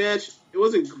okay match. It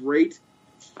wasn't great.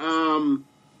 When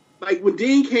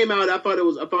Dean came out, I thought it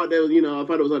was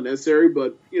unnecessary,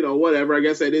 but whatever. I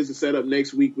guess that is a setup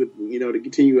next week with to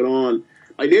continue it on.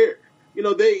 I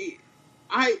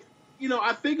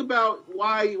think about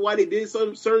why they did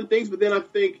certain things, but then I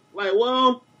think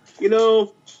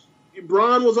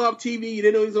Braun was off TV, you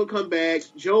didn't know he was gonna come back.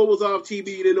 Joe was off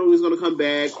TV, you didn't know he was gonna come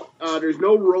back. There's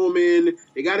no Roman.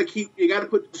 You gotta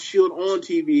put the Shield on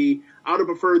TV. I would have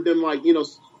preferred them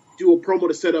do a promo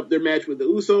to set up their match with the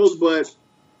Usos, but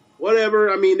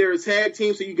whatever. I mean, they're a tag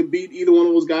team, so you can beat either one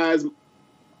of those guys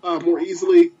more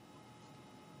easily.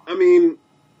 I mean,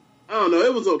 I don't know.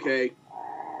 It was okay.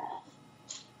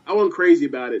 I wasn't crazy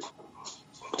about it.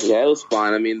 Yeah, it was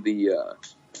fine. I mean, the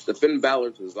Finn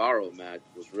Balor Cesaro match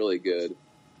was really good.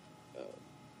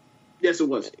 Yes, it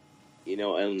was.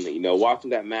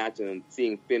 Watching that match and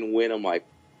seeing Finn win, I'm like,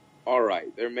 all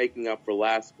right, they're making up for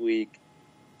last week.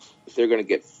 They're going to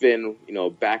get Finn,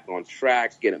 back on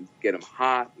track, get him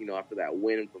hot, after that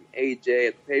win from AJ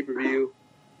at the pay-per-view.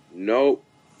 Nope.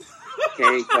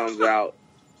 Kane comes out,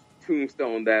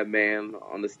 tombstone that man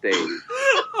on the stage.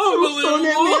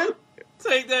 Unbelievable.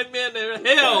 Take that man to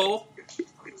hell.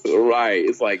 Right.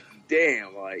 It's like,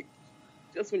 damn,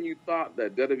 just when you thought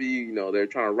that WWE, they're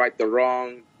trying to right the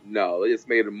wrong, no, they just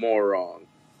made it more wrong.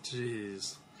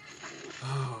 Jeez.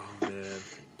 Oh, man.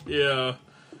 Yeah.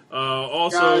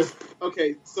 Also, guys,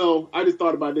 okay, so I just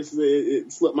thought about this.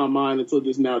 It slipped my mind until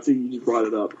just now, until you just brought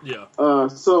it up. Yeah.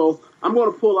 So I'm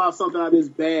going to pull out something out of this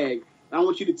bag. I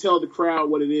want you to tell the crowd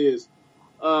what it is.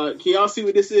 Can y'all see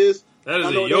what this is? That is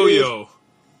a yo-yo.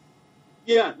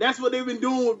 Yeah, that's what they've been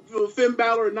doing with Finn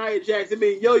Balor and Nia Jax. They've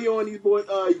been yo-yoing these boys,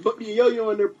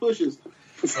 yo-yoing their pushes.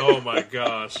 Oh my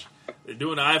gosh. They're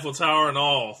doing the Eiffel Tower and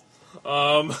all.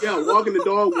 Yeah, walking the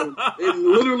dog with and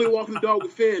literally walking the dog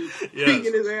with Finn,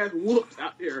 getting his ass whooped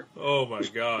out there. Oh my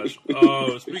gosh!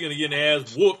 Speaking of getting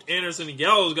ass whooped, Anderson and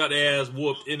Gallows got their ass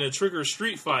whooped in a Trick or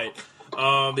Street fight.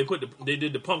 They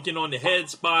did the pumpkin on the head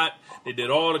spot. They did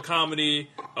all the comedy.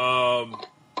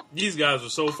 These guys are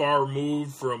so far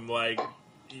removed from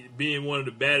being one of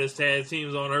the baddest tag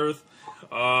teams on earth.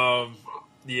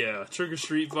 Trick or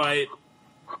Street fight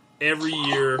every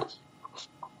year.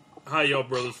 How y'all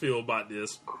brothers feel about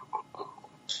this?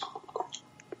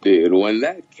 Dude, when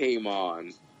that came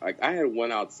on, I had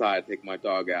went outside to take my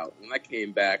dog out. When I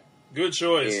came back, good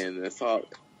choice. And I saw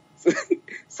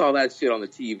that shit on the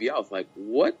TV. I was like,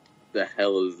 what the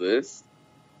hell is this?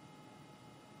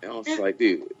 And I was like,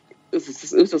 dude, it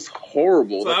was just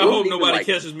horrible. So I hope nobody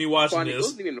catches me watching funny.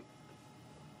 this. It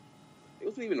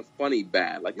wasn't even a funny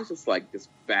bad. It's just this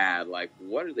bad.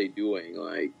 What are they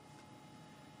doing?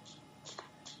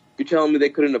 You're telling me they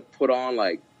couldn't have put on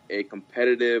a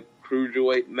competitive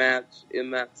cruiserweight match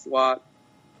in that slot?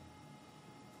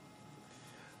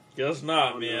 Guess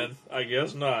not, man. I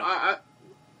guess not.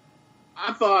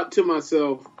 I thought to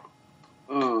myself,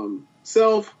 I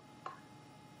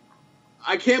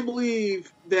can't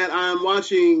believe that I'm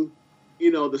watching,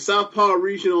 the Southpaw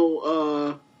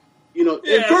Regional, yes.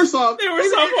 And first off, they were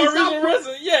Southpaw Regional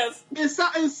Wrestling, yes. In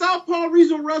Southpaw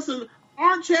Regional Wrestling,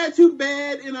 aren't Chad Too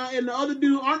Bad and the other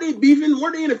dude, aren't they beefing?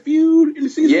 Weren't they in a feud in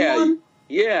season 1?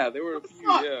 Yeah, they were a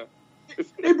feud, yeah.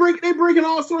 They breaking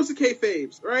all sorts of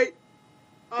kayfabes, right?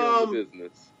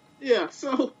 Business. Yeah,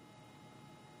 so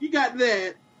you got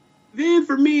that. Then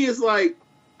for me, it's all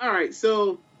right,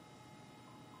 so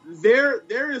they're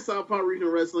in Southpaw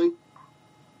Regional Wrestling,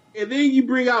 and then you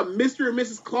bring out Mr. and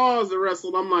Mrs. Claus to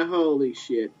wrestle. I'm like, holy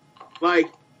shit!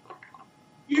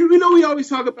 We always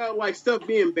talk about stuff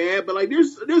being bad, but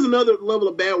there's another level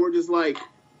of bad where just dude,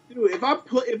 if I'm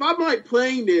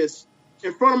playing this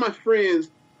in front of my friends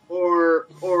or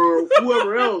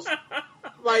whoever else,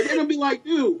 like they're gonna be like,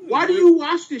 dude, why do you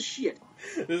watch this shit?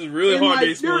 This is really hard to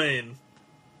explain.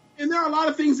 And there are a lot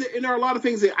of things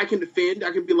that I can defend.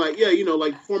 I can be like, yeah,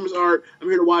 like performance art. I'm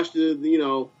here to watch I'm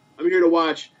here to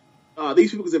watch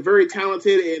these people because they're very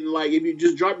talented. And like, if you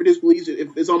just drop your disbelief,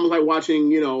 it's almost like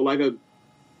watching, like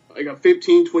a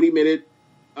 15, 20 minute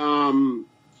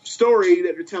story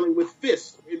that they're telling with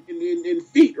fists and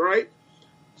feet, right?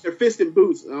 They're fists and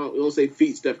boots. I don't say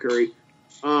feet, Steph Curry.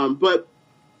 But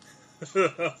and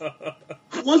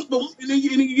then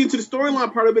you get into the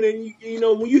storyline part of it, and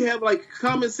when you have like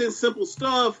common sense, simple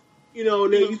stuff, and then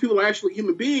these people are actually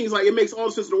human beings, like it makes all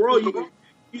the sense in the world.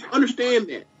 You understand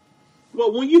that.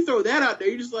 But when you throw that out there,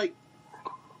 you're just like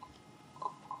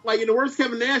in the words of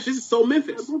Kevin Nash, this is so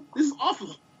Memphis. This is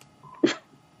awful.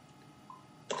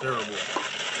 Terrible.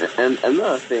 And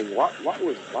another thing, why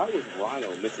was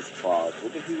Rhino Mrs. Claus?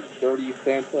 Wasn't he Dirty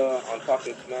Santa on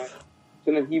Talking Smack?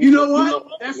 You know what?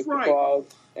 That's Mr. right. Claus,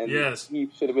 and yes. He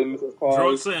should have been Mrs. Claus.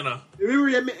 Drunk Santa.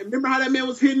 Remember how that man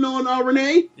was hitting on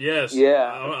Renee? Yes.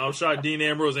 Yeah. I'm shocked Dean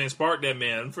Ambrose ain't sparked that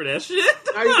man for that shit.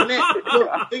 Not even that.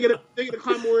 Look, think of the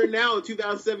climate we're in now in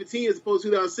 2017 as opposed to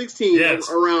 2016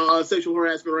 around sexual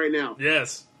harassment right now.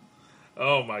 Yes.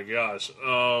 Oh my gosh.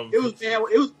 It was bad.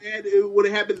 It was bad. It would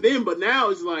have happened then, but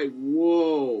now it's like,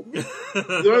 whoa. I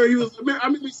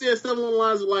remember he said stuff along the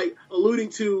lines of like alluding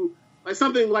to like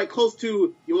something like close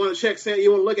to you want to check Santa,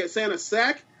 you want to look at Santa's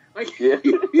sack. Like,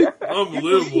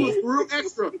 unbelievable. He was real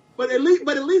extra, but at least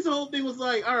the whole thing was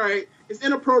like, all right, it's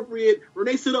inappropriate.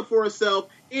 Renee stood up for herself,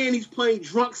 and he's playing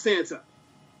drunk Santa.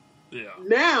 Yeah.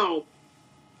 Now,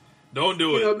 don't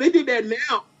do it. If they did that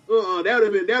now, that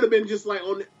would have been just like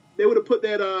on. They would have put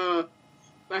that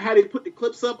like how they put the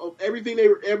clips up of everything they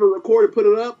ever recorded, put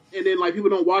it up, and then like people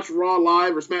don't watch Raw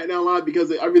live or SmackDown live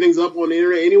because everything's up on the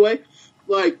internet anyway.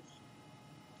 Like,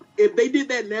 if they did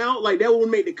that now, like that would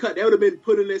make the cut. That would have been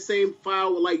put in that same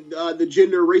file with like the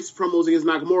gender race promos against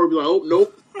Nakamura. Be like, oh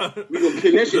nope, we gonna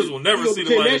pin that shit. This will never see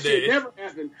the light of day. Never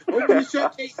happen. Open the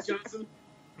shut case, Johnson.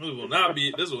 This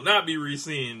will not be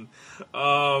re-seen.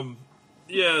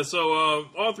 Yeah, so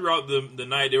all throughout the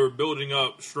night, they were building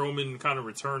up Strowman kind of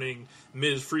returning,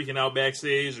 Miz freaking out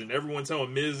backstage, and everyone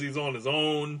telling Miz he's on his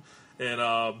own, and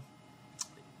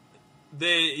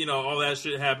they, all that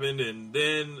shit happened, and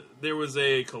then there was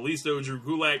a Kalisto Drew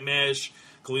Gulak match.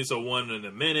 Kalisto won in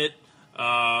a minute.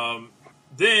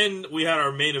 Then we had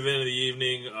our main event of the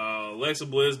evening, Alexa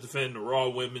Bliss defending the Raw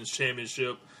Women's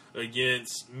Championship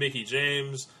against Mickie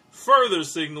James, further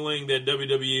signaling that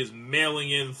WWE is mailing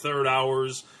in third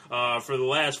hours for the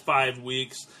last 5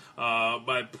 weeks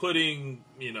by putting,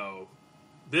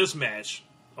 this match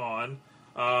on.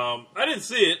 I didn't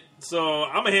see it, so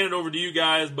I'm going to hand it over to you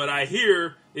guys, but I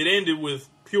hear it ended with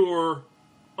pure,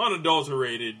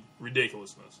 unadulterated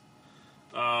ridiculousness.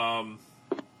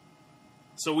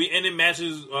 So we ended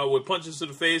matches with punches to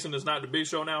the face, and it's not the Big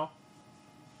Show now?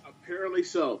 Apparently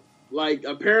so. Like,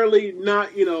 apparently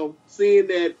not, seeing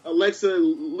that Alexa,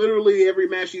 literally every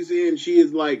match she's in, she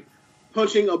is, like,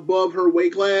 punching above her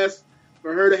weight class.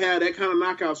 For her to have that kind of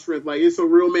knockout strength, like, it's a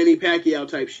real Manny Pacquiao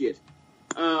type shit.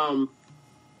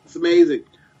 It's amazing.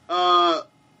 But,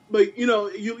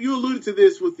 you alluded to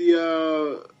this with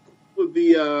the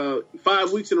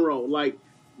 5 weeks in a row. Like,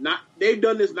 they've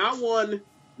done this not 1,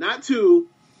 not 2,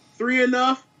 3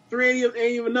 enough. 3 ain't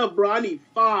even enough, bro. I need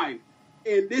 5.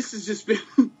 And this has just been...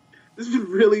 This has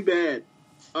been really bad.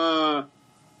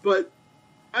 But,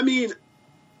 I mean,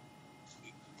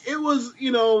 it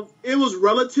was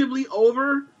relatively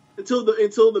over until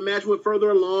the match went further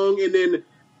along, and then,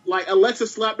 like, Alexa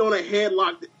slapped on a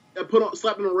headlock,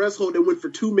 slapped on a rest hold that went for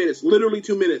 2 minutes, literally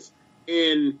 2 minutes.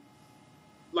 And,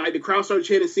 like, the crowd started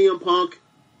chanting CM Punk.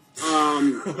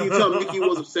 You can tell Mickie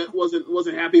was upset,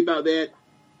 wasn't happy about that.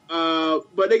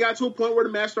 But they got to a point where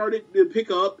the match started to pick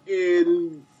up,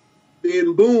 and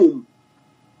then boom,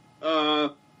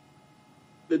 the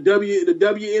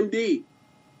WMD.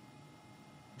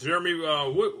 Jeremy,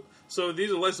 so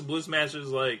these Alexa Bliss matches,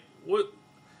 like, what,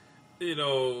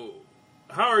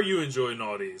 how are you enjoying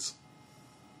all these?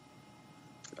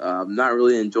 I'm not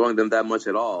really enjoying them that much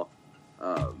at all.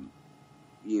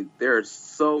 There are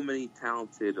so many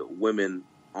talented women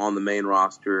on the main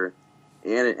roster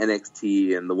and at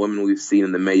NXT, and the women we've seen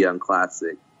in the Mae Young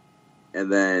Classic.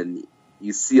 And then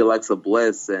you see Alexa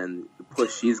Bliss, and the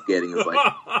push she's getting is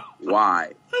like,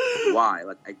 why?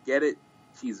 Like, I get it.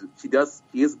 She is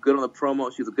good on the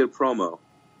promo. She's a good promo,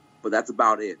 but that's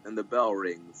about it. And the bell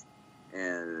rings,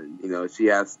 and she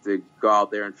has to go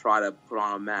out there and try to put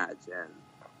on a match. And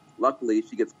luckily,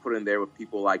 she gets put in there with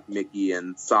people like Mickie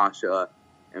and Sasha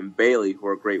and Bayley, who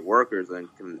are great workers and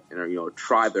can,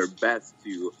 try their best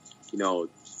to,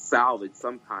 salvage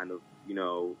some kind of,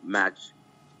 match.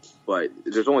 But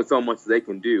there's only so much they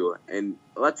can do. And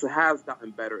Alexa has gotten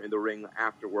better in the ring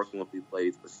after working with these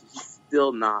ladies, but she's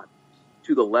still not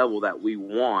to the level that we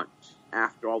want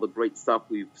after all the great stuff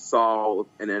we saw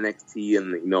in NXT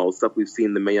and, stuff we've seen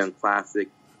in the Mae Young Classic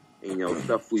and,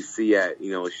 stuff we see at,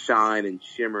 Shine and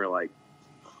Shimmer. Like,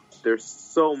 there's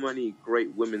so many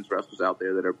great women's wrestlers out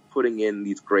there that are putting in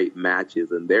these great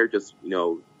matches, and they're just,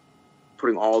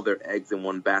 putting all their eggs in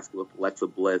one basket with Alexa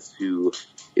Bliss, who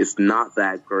is not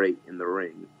that great in the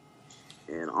ring.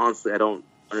 And honestly, I don't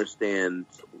understand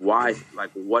why,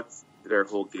 what's their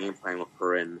whole game plan with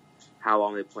her and how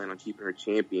long they plan on keeping her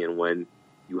champion when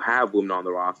you have women on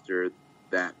the roster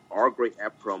that are great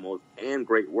at promos and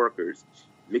great workers.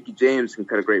 Mickie James can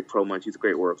cut a great promo, and she's a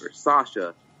great worker.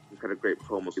 Sasha can cut a great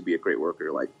promo, could be a great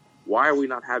worker. Like, why are we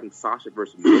not having Sasha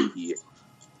versus Mickie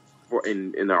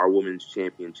in our women's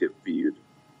championship feud?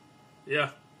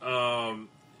 Yeah.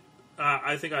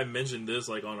 I think I mentioned this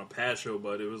on a past show,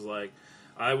 but it was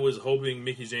I was hoping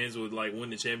Mickie James would win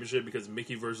the championship because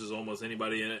Mickie versus almost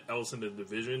anybody else in the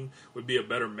division would be a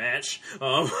better match.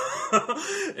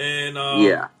 And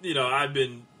I've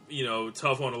been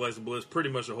tough on Alexa Bliss pretty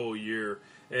much the whole year,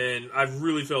 and I've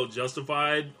really felt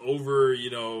justified over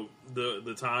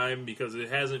the time because it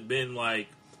hasn't been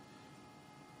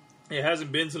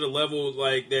to the level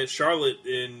that Charlotte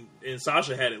and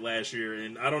Sasha had it last year,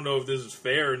 and I don't know if this is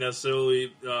fair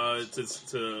necessarily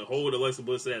to hold Alexa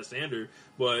Bliss to that standard,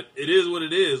 but it is what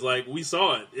it is. We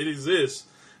saw it; it exists.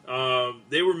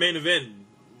 They were main eventing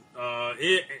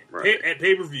at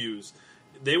pay-per-views.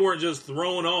 They weren't just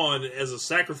thrown on as a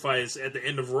sacrifice at the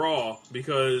end of Raw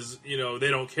because they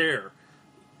don't care.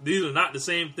 These are not the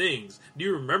same things. Do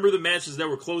you remember the matches that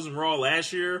were closing Raw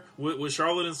last year with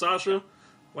Charlotte and Sasha?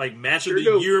 Match of the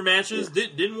year matches. Yeah.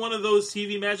 Didn't one of those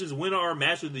TV matches win our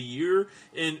match of the year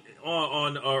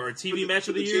on our TV match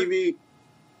of the year? TV,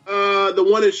 the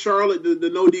one in Charlotte, the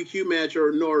no DQ match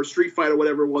or Street Fight or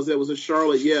whatever it was, that was in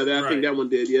Charlotte. Yeah, I think that one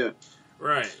did. Yeah,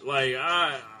 right.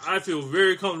 I feel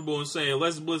very comfortable in saying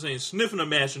Alexa Bliss ain't sniffing a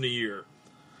match in the year.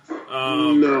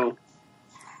 No.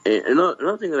 And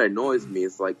another thing that annoys me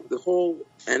is the whole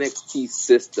NXT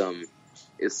system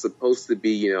is supposed to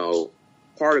be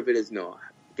part of it is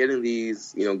getting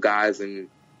these, guys and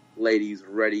ladies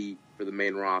ready for the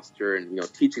main roster and,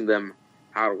 teaching them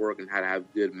how to work and how to have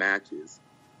good matches.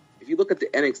 If you look at the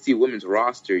NXT women's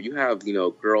roster, you have,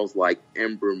 girls like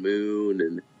Ember Moon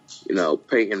and,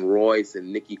 Peyton Royce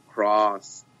and Nikki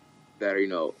Cross that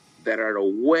are, that are at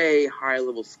a way higher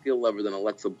level skill level than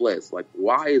Alexa Bliss.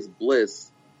 Why is Bliss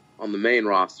on the main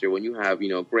roster when you have,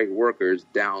 great workers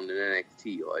down in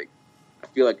NXT? I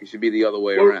feel like it should be the other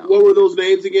way around. What were those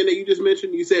names again that you just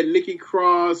mentioned? You said Nikki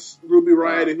Cross, Ruby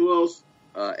Riott, and who else?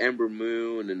 Ember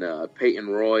Moon and Peyton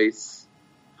Royce.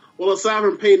 Well, aside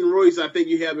from Peyton Royce, I think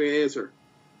you have an answer.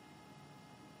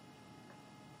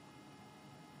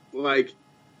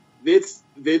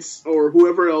 Vince or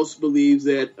whoever else believes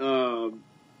that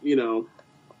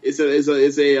it's a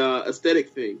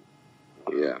aesthetic thing.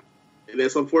 Yeah, and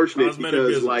that's unfortunate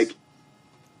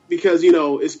because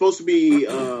it's supposed to be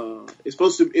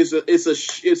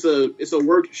it's a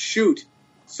work shoot,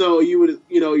 so you're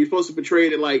supposed to portray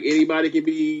it like anybody can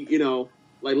be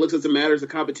looks at the matters of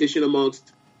competition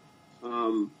amongst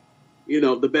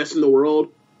the best in the world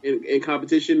in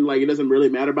competition. It doesn't really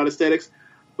matter about aesthetics,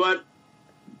 but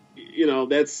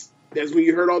that's when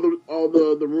you heard all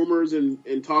the rumors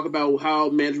and talk about how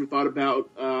management thought about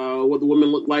what the women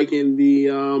look like in the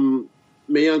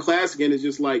Mae Young Classic, and it's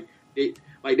just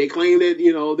they claim that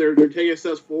they're taking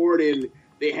steps forward and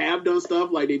they have done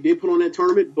stuff they did put on that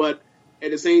tournament, but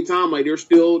at the same time they're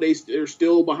still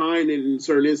behind in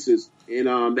certain instances,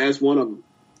 and that's one of them.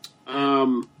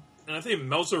 And I think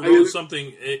Meltzer wrote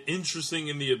something interesting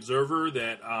in the Observer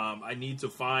that I need to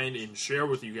find and share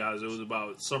with you guys. It was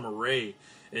about Summer Rae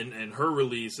and her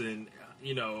release, and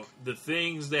the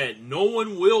things that no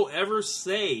one will ever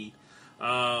say,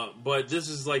 but this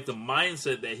is the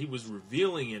mindset that he was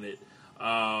revealing in it.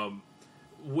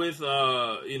 With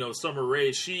Summer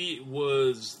Rae, she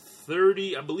was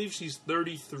 30. I believe she's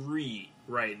 33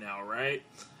 right now, right?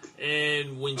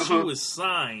 And when she was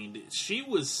signed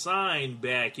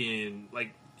back in,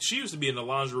 she used to be in the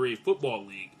Lingerie Football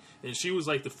League, and she was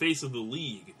the face of the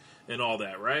league and all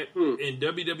that, right? And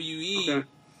WWE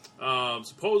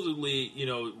supposedly,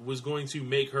 was going to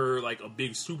make her a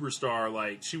big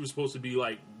superstar. She was supposed to be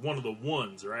one of the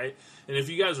ones, right? And if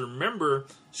you guys remember,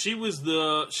 she was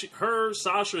her,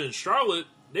 Sasha, and Charlotte,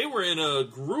 they were in a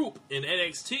group in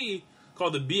NXT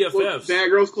called the BFFs. Bad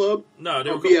Girls Club? No,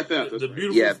 they were BFF. the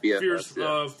beautiful, Yeah, BFFs, fierce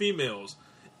yeah. females.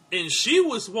 And she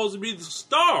was supposed to be the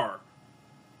star.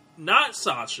 Not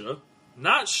Sasha,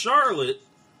 not Charlotte,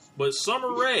 but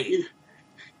Summer Rae.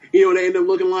 You know what they end up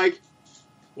looking like?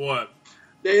 What?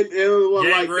 They end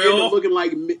up looking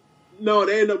like no,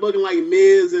 they end up looking like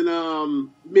Miz and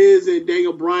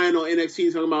Daniel Bryan on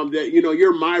NXT talking about that. You know,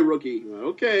 you're my rookie.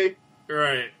 Okay,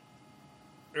 Right.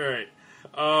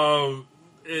 I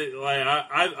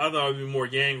thought it'd be more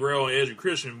Gangrel and Edge and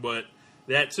Christian, but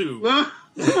that too. well,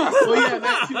 yeah,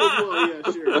 that too as well. Yeah,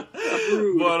 sure.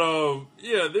 Rude. But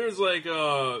yeah, there's like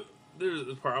there's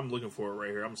a part I'm looking for it right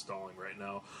here. I'm stalling right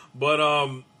now. But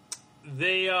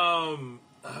they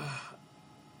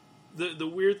the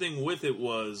weird thing with it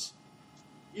was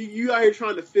you out here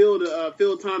trying to fill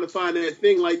time to find that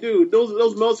thing. Like, dude,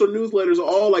 those Meltzer newsletters are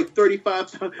all like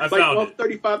 35,000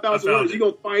 words. You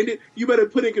gonna find it? You better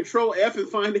put in Control F and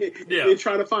find it and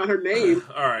try to find her name.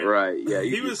 all right. Right, yeah.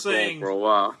 He was saying for a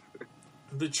while.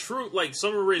 the truth, like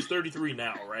Summer Rae's 33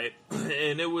 now, right?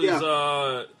 And it was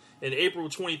in April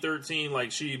 2013,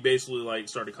 like she basically like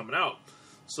started coming out.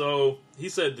 So he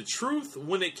said the truth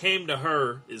when it came to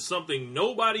her is something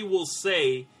nobody will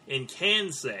say and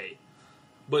can say.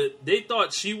 But they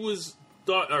thought she was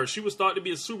thought to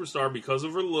be a superstar because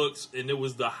of her looks, and it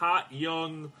was the hot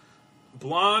young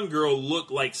blonde girl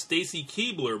look like Stacy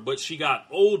Keibler, but she got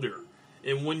older.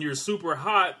 And when you're super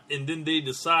hot, and then they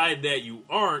decide that you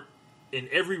aren't, and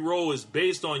every role is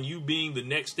based on you being the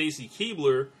next Stacy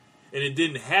Keibler, and it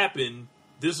didn't happen,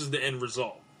 this is the end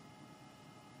result.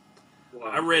 Wow.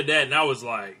 I read that and I was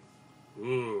like,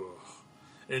 ugh.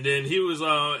 And then he was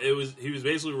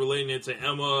basically relating it to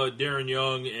Emma, Darren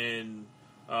Young, and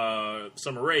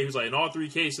Summer Rae. He was like, in all three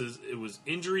cases, it was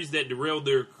injuries that derailed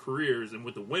their careers, and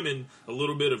with the women, a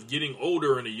little bit of getting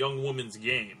older in a young woman's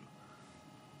game.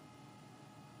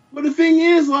 But the thing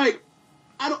is, like,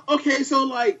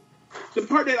 the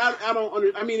part that I don't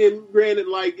understand. I mean, and granted,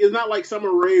 like, it's not like Summer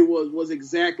Rae was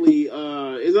exactly.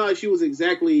 It's not like she was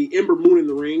exactly Ember Moon in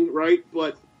the ring, right?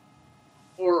 But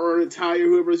or Natalya,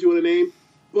 whoever you want to name.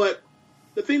 But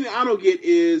the thing that I don't get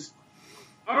is,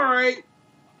 all right,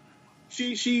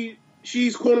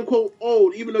 she's quote unquote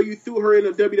old, even though you threw her in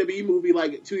a WWE movie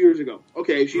like 2 years ago.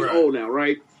 Okay, she's old now,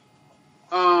 right?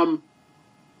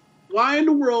 Why in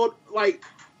the world, like,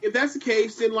 if that's the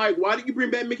case, then like, why did you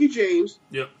bring back Mickie James?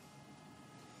 Yep.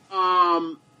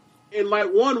 And like,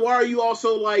 why are you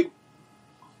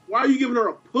giving her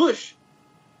a push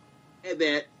at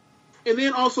that? And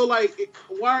then also, like,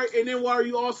 why are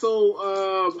you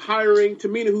also hiring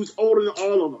Tamina, who's older than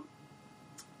all of them?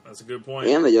 That's a good point.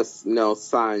 And they just,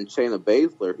 signed Shayna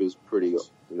Baszler, who's pretty,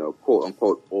 quote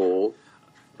unquote old.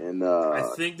 And I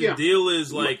think the deal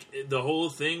is like the whole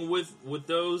thing with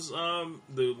those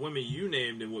the women you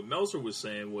named and what Meltzer was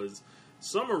saying was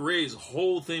Summer Rae's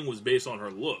whole thing was based on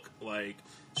her look. Like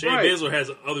Shayna Baszler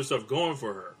has other stuff going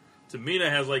for her. Tamina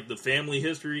has like the family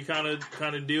history kind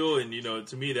of deal, and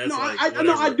to me that's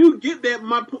I do get that.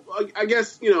 I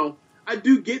guess I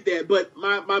do get that, but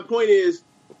my point is,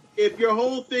 if your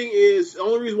whole thing is the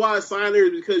only reason why I signed her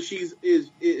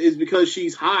is because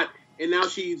she's hot, and now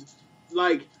she's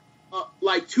like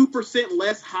 2%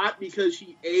 less hot because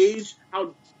she aged,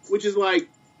 which is like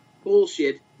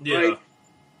bullshit, right?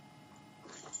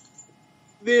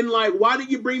 Then like, why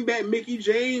did you bring back Mickie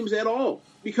James at all?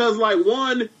 Because like,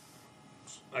 one,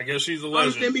 I guess she's a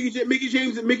legend. I understand Mickie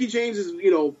James is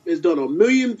has done a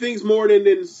million things more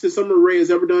than Summer Rae has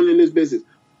ever done in this business,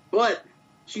 but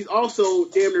she's also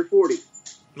damn near 40,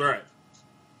 right?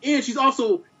 And she's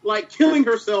also like killing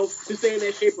herself to stay in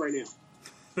that shape right now.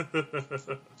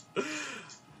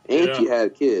 And she had a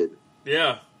kid.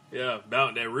 Yeah,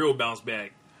 that real bounce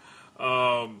back.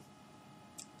 So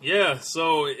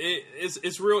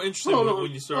it's real interesting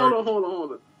when you start.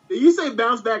 Hold on. Did you say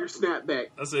bounce back or snap back?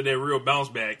 I said that real bounce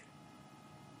back.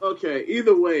 Okay,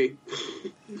 either way,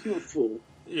 you're a fool.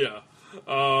 Yeah.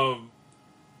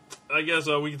 I guess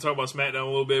we can talk about SmackDown a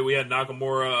little bit. We had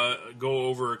Nakamura go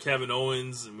over Kevin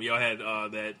Owens, and we all had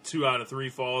that 2 out of 3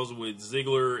 falls with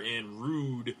Ziggler and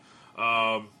Rude.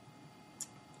 When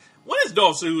is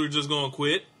Dolph Ziggler just going to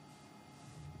quit?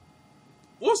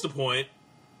 What's the point?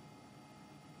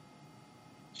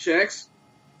 Checks?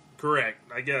 Correct,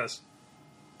 I guess.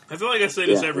 I feel like I say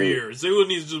this every year. Ziggler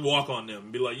needs to just walk on them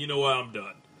and be like, you know what, I'm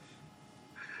done.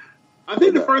 I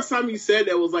think the first time you said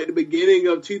that was like the beginning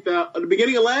of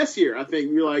last year. I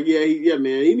think you're like, yeah,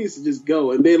 man, he needs to just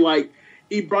go. And then like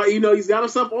he brought, he's got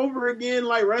himself over again,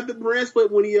 like right at the brand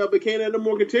split when he became that number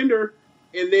 1 contender.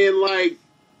 And then like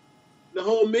the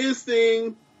whole Miz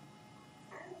thing,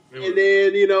 And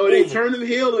then, they turn him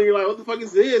heel, and you're like, what the fuck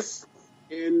is this?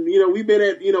 And, we've been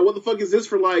at, what the fuck is this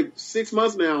for like 6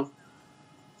 months now?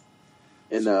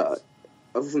 And I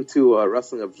listened to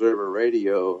Wrestling Observer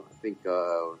Radio, I think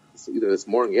either this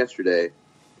morning or yesterday,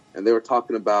 and they were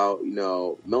talking about,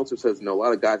 Meltzer says, a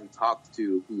lot of guys he talks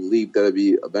to who leave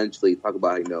WWE eventually talk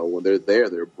about, when they're there,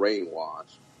 they're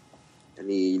brainwashed. And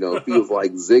he, feels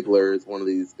like Ziggler is one of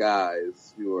these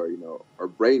guys who are, are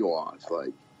brainwashed.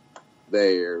 Like,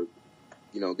 they're,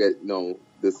 get,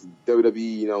 this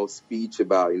WWE, speech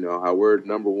about, how we're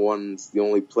number one, it's the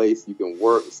only place you can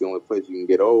work, it's the only place you can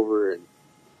get over, and,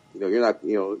 you're not,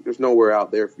 there's nowhere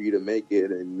out there for you to make it,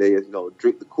 and they,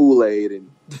 drink the Kool-Aid and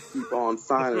keep on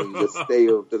signing and just stay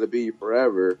with WWE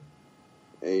forever.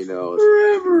 And,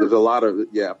 forever. There's a lot of,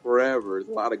 forever. There's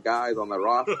a lot of guys on the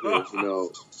roster,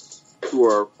 who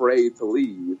are afraid to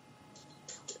leave.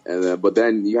 And but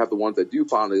then you have the ones that do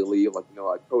finally leave, like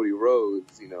Cody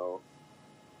Rhodes.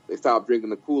 They stop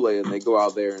drinking the Kool-Aid and they go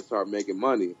out there and start making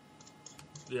money.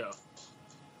 Yeah,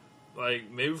 like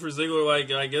maybe for Ziggler,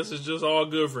 like I guess it's just all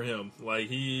good for him. Like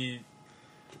he,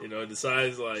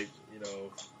 decides like I'm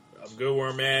good where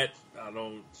I'm at. I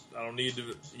don't need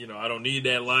to, I don't need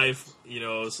that life.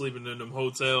 Sleeping in them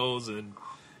hotels and.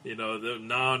 The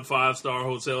non-5-star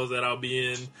hotels that I'll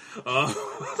be in,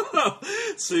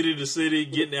 city to city,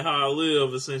 getting it how I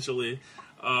live, essentially.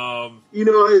 I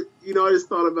just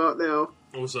thought about now.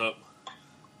 What's up?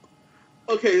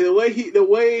 Okay, the way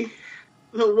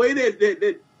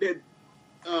that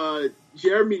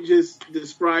Jeremy just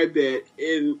described that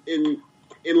in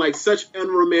like such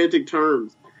unromantic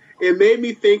terms, it made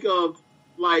me think of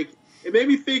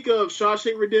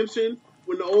Shawshank Redemption.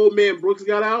 When the old man Brooks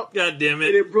got out, God damn it!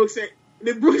 And then Brooks,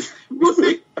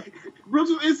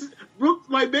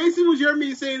 like basically what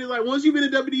Jeremy is saying is like once you've been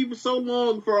in WWE for so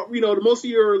long, for the most of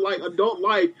your like adult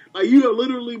life, like you have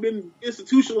literally been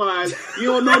institutionalized. You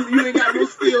don't know, you ain't got no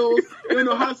skills. You don't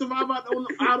know how to survive out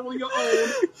on your own.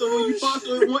 So when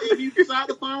if you decide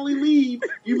to finally leave,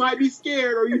 you might be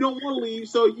scared or you don't want to leave.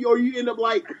 So you end up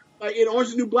like in Orange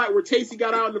is the New Black, where Tacey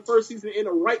got out in the first season and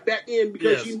ended up right back in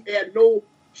because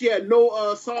she had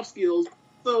no soft skills.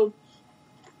 So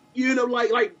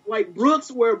like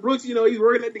Brooks, where Brooks, he's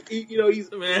working at the, he's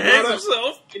man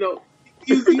himself.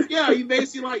 He's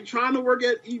basically like trying to work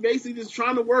at. He basically just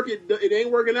trying to work it. It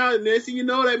ain't working out, and then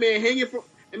that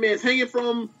man's hanging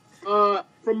from a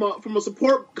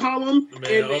support column, and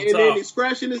then he's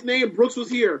scratching his name. Brooks was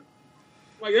here.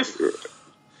 Like that's.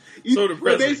 So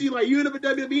depressing. Basically, like you end up at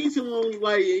WWE too long,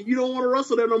 like you don't want to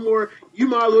wrestle there no more. You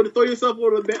might as well throw yourself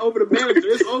over the manager.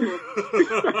 It's over.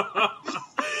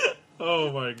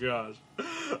 Oh my gosh.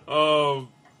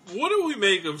 What do we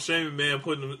make of Shane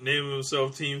McMahon naming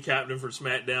himself team captain for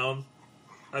SmackDown?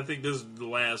 I think this is the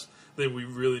last thing we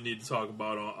really need to talk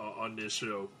about on this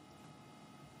show.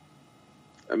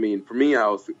 I mean, for me, I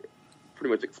was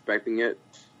pretty much expecting it.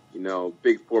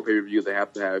 Big 4 pay-per-views, they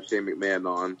have to have Shane McMahon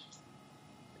on.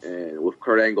 And with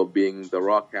Kurt Angle being the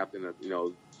Raw captain,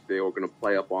 they were going to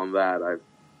play up on that, I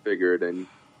figured. And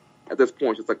at this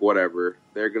point, it's just like, whatever.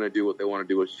 They're going to do what they want to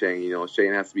do with Shane.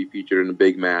 Shane has to be featured in a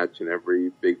big match in every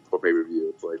big 4 pay-per-view.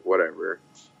 It's like, whatever.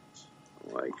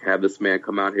 Like, have this man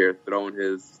come out here throwing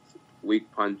his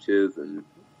weak punches and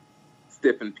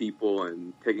stiffing people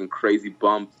and taking crazy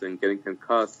bumps and getting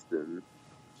concussed. And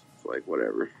it's like,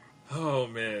 whatever. Oh,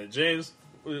 man. James,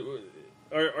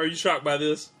 are you shocked by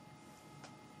this?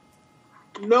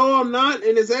 No, I'm not,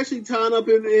 and it's actually tying up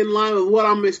in line with what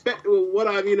I'm expecting, what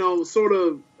I've sort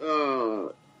of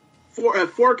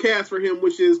forecast for him,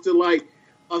 which is to like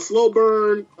a slow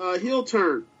burn heel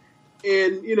turn,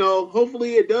 and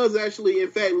hopefully it does actually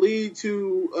in fact lead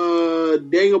to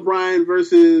Daniel Bryan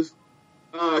versus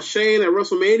Shane at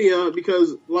WrestleMania,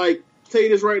 because like I'll tell you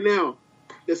this right now,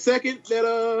 the second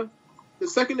that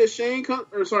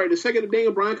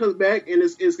Daniel Bryan comes back and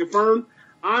is confirmed,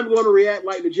 I'm going to react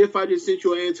like the GIF I just sent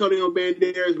you, Antonio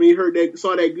Banderas, when he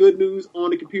saw that good news on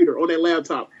the computer, on that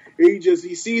laptop. And he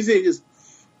sees it, and just,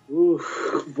 ooh,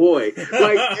 boy.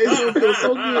 Like, it's going to feel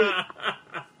so good.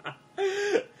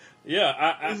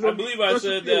 Yeah, I believe I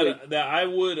said that I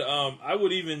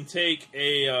would even take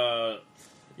a,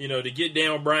 to get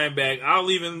Daniel Bryan back, I'll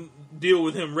even deal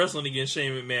with him wrestling against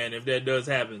Shane McMahon if that does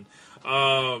happen.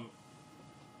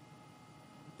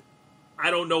 I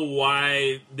don't know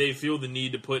why they feel the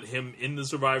need to put him in the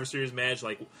Survivor Series match.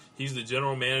 Like, he's the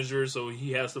general manager, so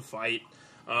he has to fight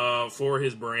for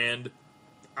his brand.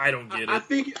 I don't get it. I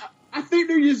think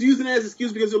they're just using it as an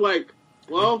excuse because they're like,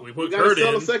 well, we got to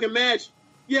sell a second match.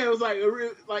 Yeah, it was like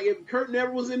if Kurt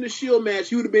never was in the Shield match,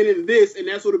 he would have been in this, and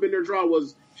that's what would have been their draw,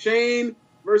 was Shane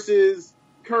versus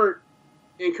Kurt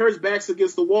and Kurt's back's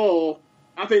against the wall.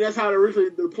 I think that's how originally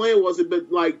the plan was.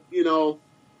 But like, the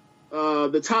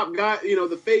top guy,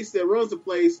 the face that runs the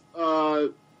place,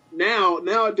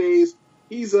 nowadays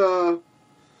he's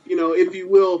if you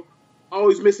will,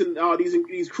 always missing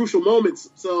these crucial moments.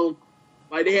 So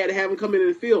like they had to have him come in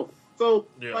the field. So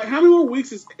like how many more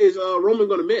weeks is Roman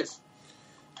going to miss?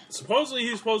 Supposedly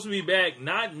he's supposed to be back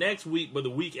not next week but the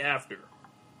week after.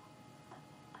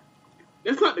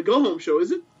 That's not the go home show,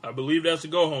 is it? I believe that's the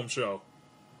go home show.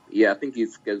 Yeah, I think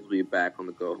he's scheduled to be back on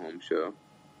the go home show.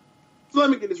 So let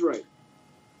me get this right.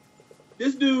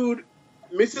 This dude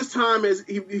misses time as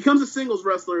he becomes a singles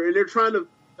wrestler, and they're trying to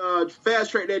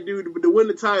fast track that dude to win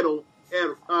the title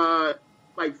at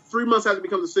like 3 months after he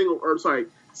becomes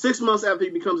 6 months after he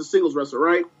becomes a singles wrestler,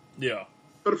 right? Yeah.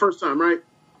 For the first time, right?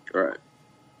 Right.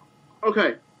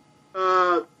 Okay.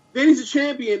 Then he's a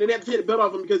champion, and they have to take the belt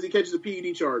off him because he catches a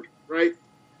PED charge, right?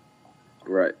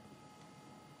 Right.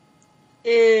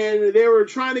 And they were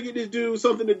trying to get this dude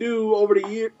something to do over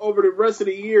the rest of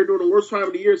the year, during the worst time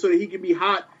of the year, so that he can be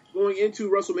hot going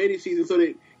into WrestleMania season, so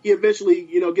that he eventually,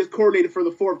 gets coordinated for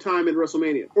the fourth straight time in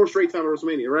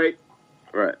WrestleMania, right?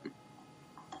 Right.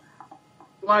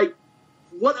 Like,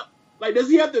 what? Like, does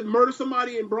he have to murder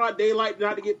somebody in broad daylight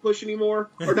not to get pushed anymore,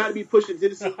 or not to be pushed to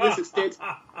this extent?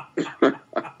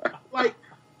 Like,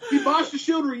 he botched the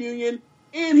Shield reunion,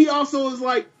 and he also is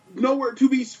like nowhere to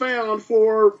be found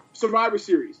for Survivor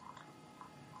Series.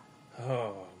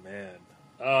 Oh man.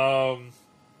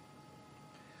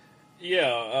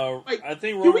 I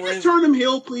think Roman can we just turn him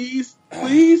heel, please?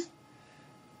 Please?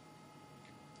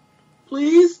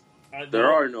 Please?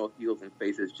 There are no heels and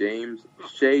faces, James.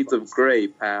 Shades of gray,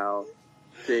 pal.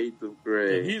 Shades of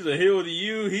gray. If he's a heel to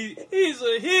you, he's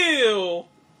a heel.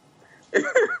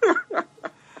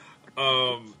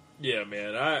 Yeah,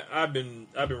 man. I've been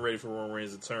ready for Roman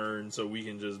Reigns to turn so we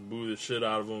can just boo the shit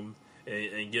out of him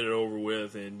and get it over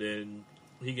with, and then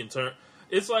he can turn.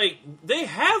 It's like they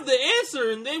have the answer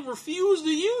and they refuse to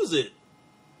use it.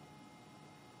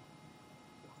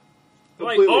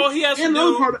 Completely. Like all he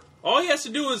has to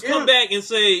do is come back and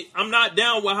say, "I'm not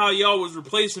down with how y'all was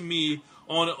replacing me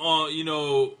on we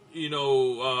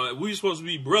were supposed to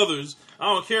be brothers. I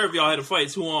don't care if y'all had to fight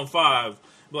 2-on-5.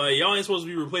 But y'all ain't supposed to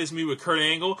be replacing me with Kurt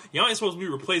Angle. Y'all ain't supposed to be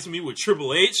replacing me with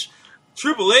Triple H.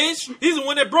 Triple H, he's the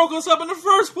one that broke us up in the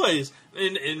first place,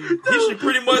 and he should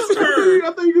pretty much turn.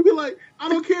 I think you could be like, I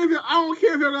don't care if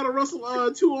y'all got to wrestle 2-on-5.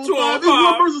 It's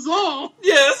one versus all.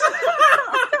 Yes.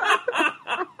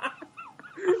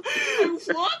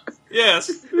 What? Yes.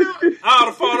 I would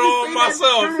have fought on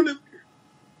myself.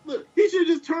 Look, he should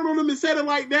just turn on him and said it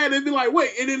like that and be like,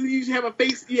 wait, and then you have a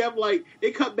face,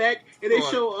 they cut back and they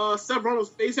show Seth Rollins'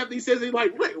 face after he says it,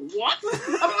 like, wait, what?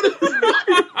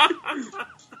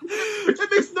 That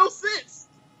makes no sense.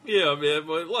 Yeah, man,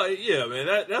 but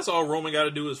that's all Roman got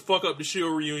to do is fuck up the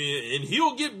Shield reunion and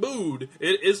he'll get booed.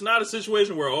 It's not a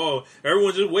situation where,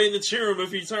 everyone's just waiting to cheer him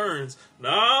if he turns.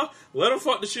 Nah, let him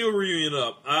fuck the Shield reunion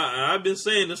up. I've been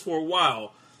saying this for a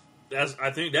while.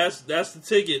 I think that's the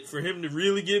ticket for him to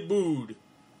really get booed.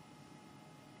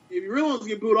 If he really wants to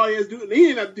get booed, all he has to do, he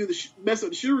didn't have to do mess up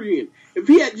the Shield reunion. If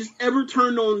he had just ever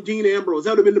turned on Dean Ambrose, that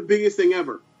would have been the biggest thing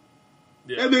ever.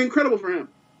 Yeah. That would have been incredible for him.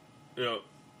 Yeah.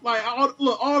 Like,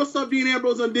 all the stuff Dean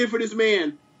Ambrose done did for this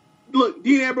man. Look,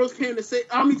 Dean Ambrose came to say,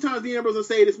 how many times Dean Ambrose done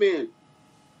say this man?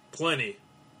 Plenty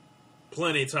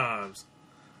times.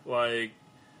 Like,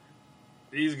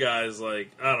 these guys,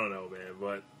 like, I don't know, man,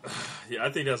 but yeah,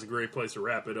 I think that's a great place to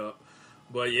wrap it up.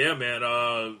 But yeah,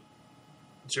 man,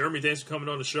 Jeremy, thanks for coming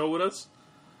on the show with us.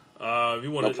 If you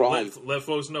want to let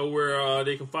folks know where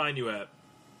they can find you at.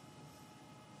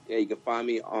 Yeah, you can find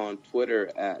me on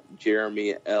Twitter at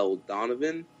Jeremy L.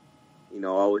 Donovan.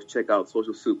 Always check out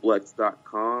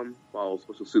socialsuplex.com. Follow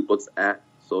Social Suplex at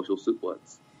Social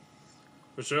Suplex.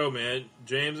 For sure, man.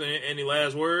 James, any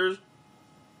last words?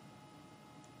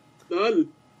 None.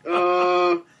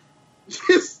 Yeah,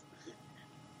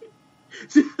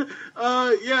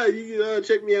 you can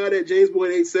check me out at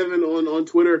JamesBoyd87 on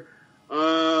Twitter.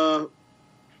 A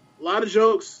lot of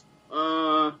jokes,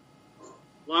 a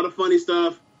lot of funny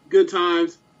stuff, good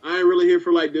times. I ain't really here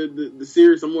for like the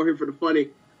serious. I'm more here for the funny,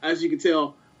 as you can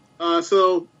tell.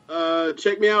 So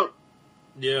check me out.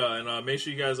 Yeah, and make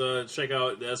sure you guys check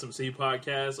out the SMC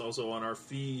podcast, also on our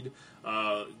feed.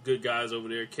 Good guys over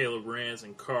there, Caleb Rance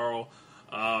and Carl.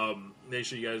 Make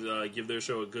sure you guys give their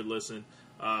show a good listen.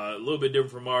 A little bit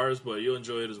different from ours, but you'll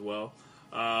enjoy it as well.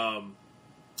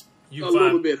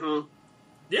 Little bit, huh?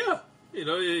 Yeah,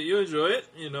 you'll enjoy it.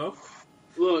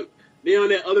 Look, they're on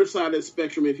that other side of the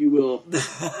spectrum, if you will.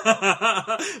 It's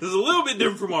a little bit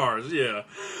different from ours, yeah.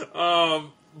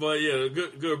 But yeah,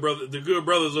 the good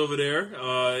brothers over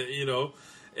there, you know.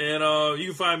 And you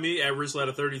can find me at Rich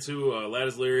Latta 32.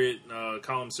 Latta's Lariat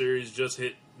column series just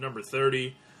hit number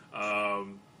 30.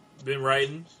 Been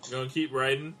writing, gonna keep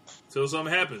writing till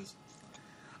something happens.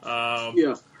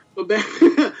 Yeah, but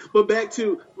back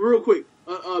to real quick.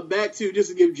 Back to just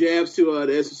to give jabs to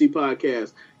the SFC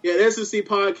podcast. Yeah, the SFC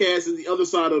podcast is the other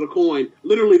side of the coin,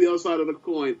 literally the other side of the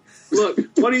coin. Look,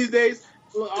 one of these days,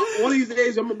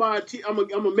 I'm gonna buy I'm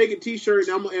gonna make a T-shirt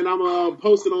and I'm gonna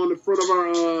post it on the front of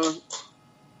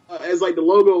our as like the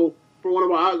logo for one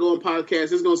of our outgoing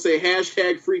podcasts. It's gonna say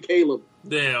 #Free Caleb.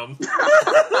 Damn,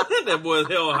 that boy's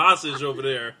held hostage over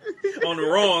there on the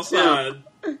wrong side.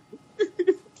 Yeah.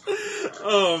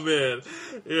 Oh man,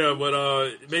 yeah,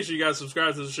 but make sure you guys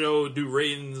subscribe to the show, do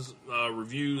ratings,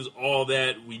 reviews, all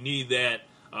that. We need that.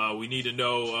 We need to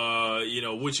know, you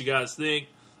know, what you guys think.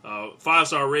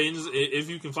 5-star ratings. If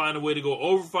you can find a way to go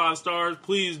over 5 stars,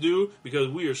 please do, because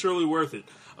we are surely worth it.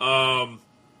 Yeah,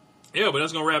 but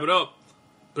that's gonna wrap it up.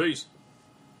 Peace.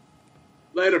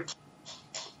 Later.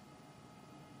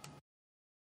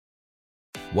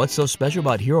 What's so special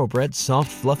about Hero Bread's soft,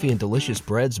 fluffy, and delicious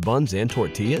breads, buns, and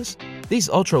tortillas? These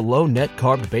ultra-low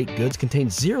net-carb baked goods contain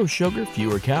zero sugar,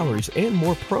 fewer calories, and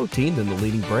more protein than the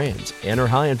leading brands, and are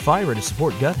high in fiber to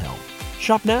support gut health.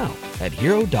 Shop now at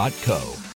Hero.co.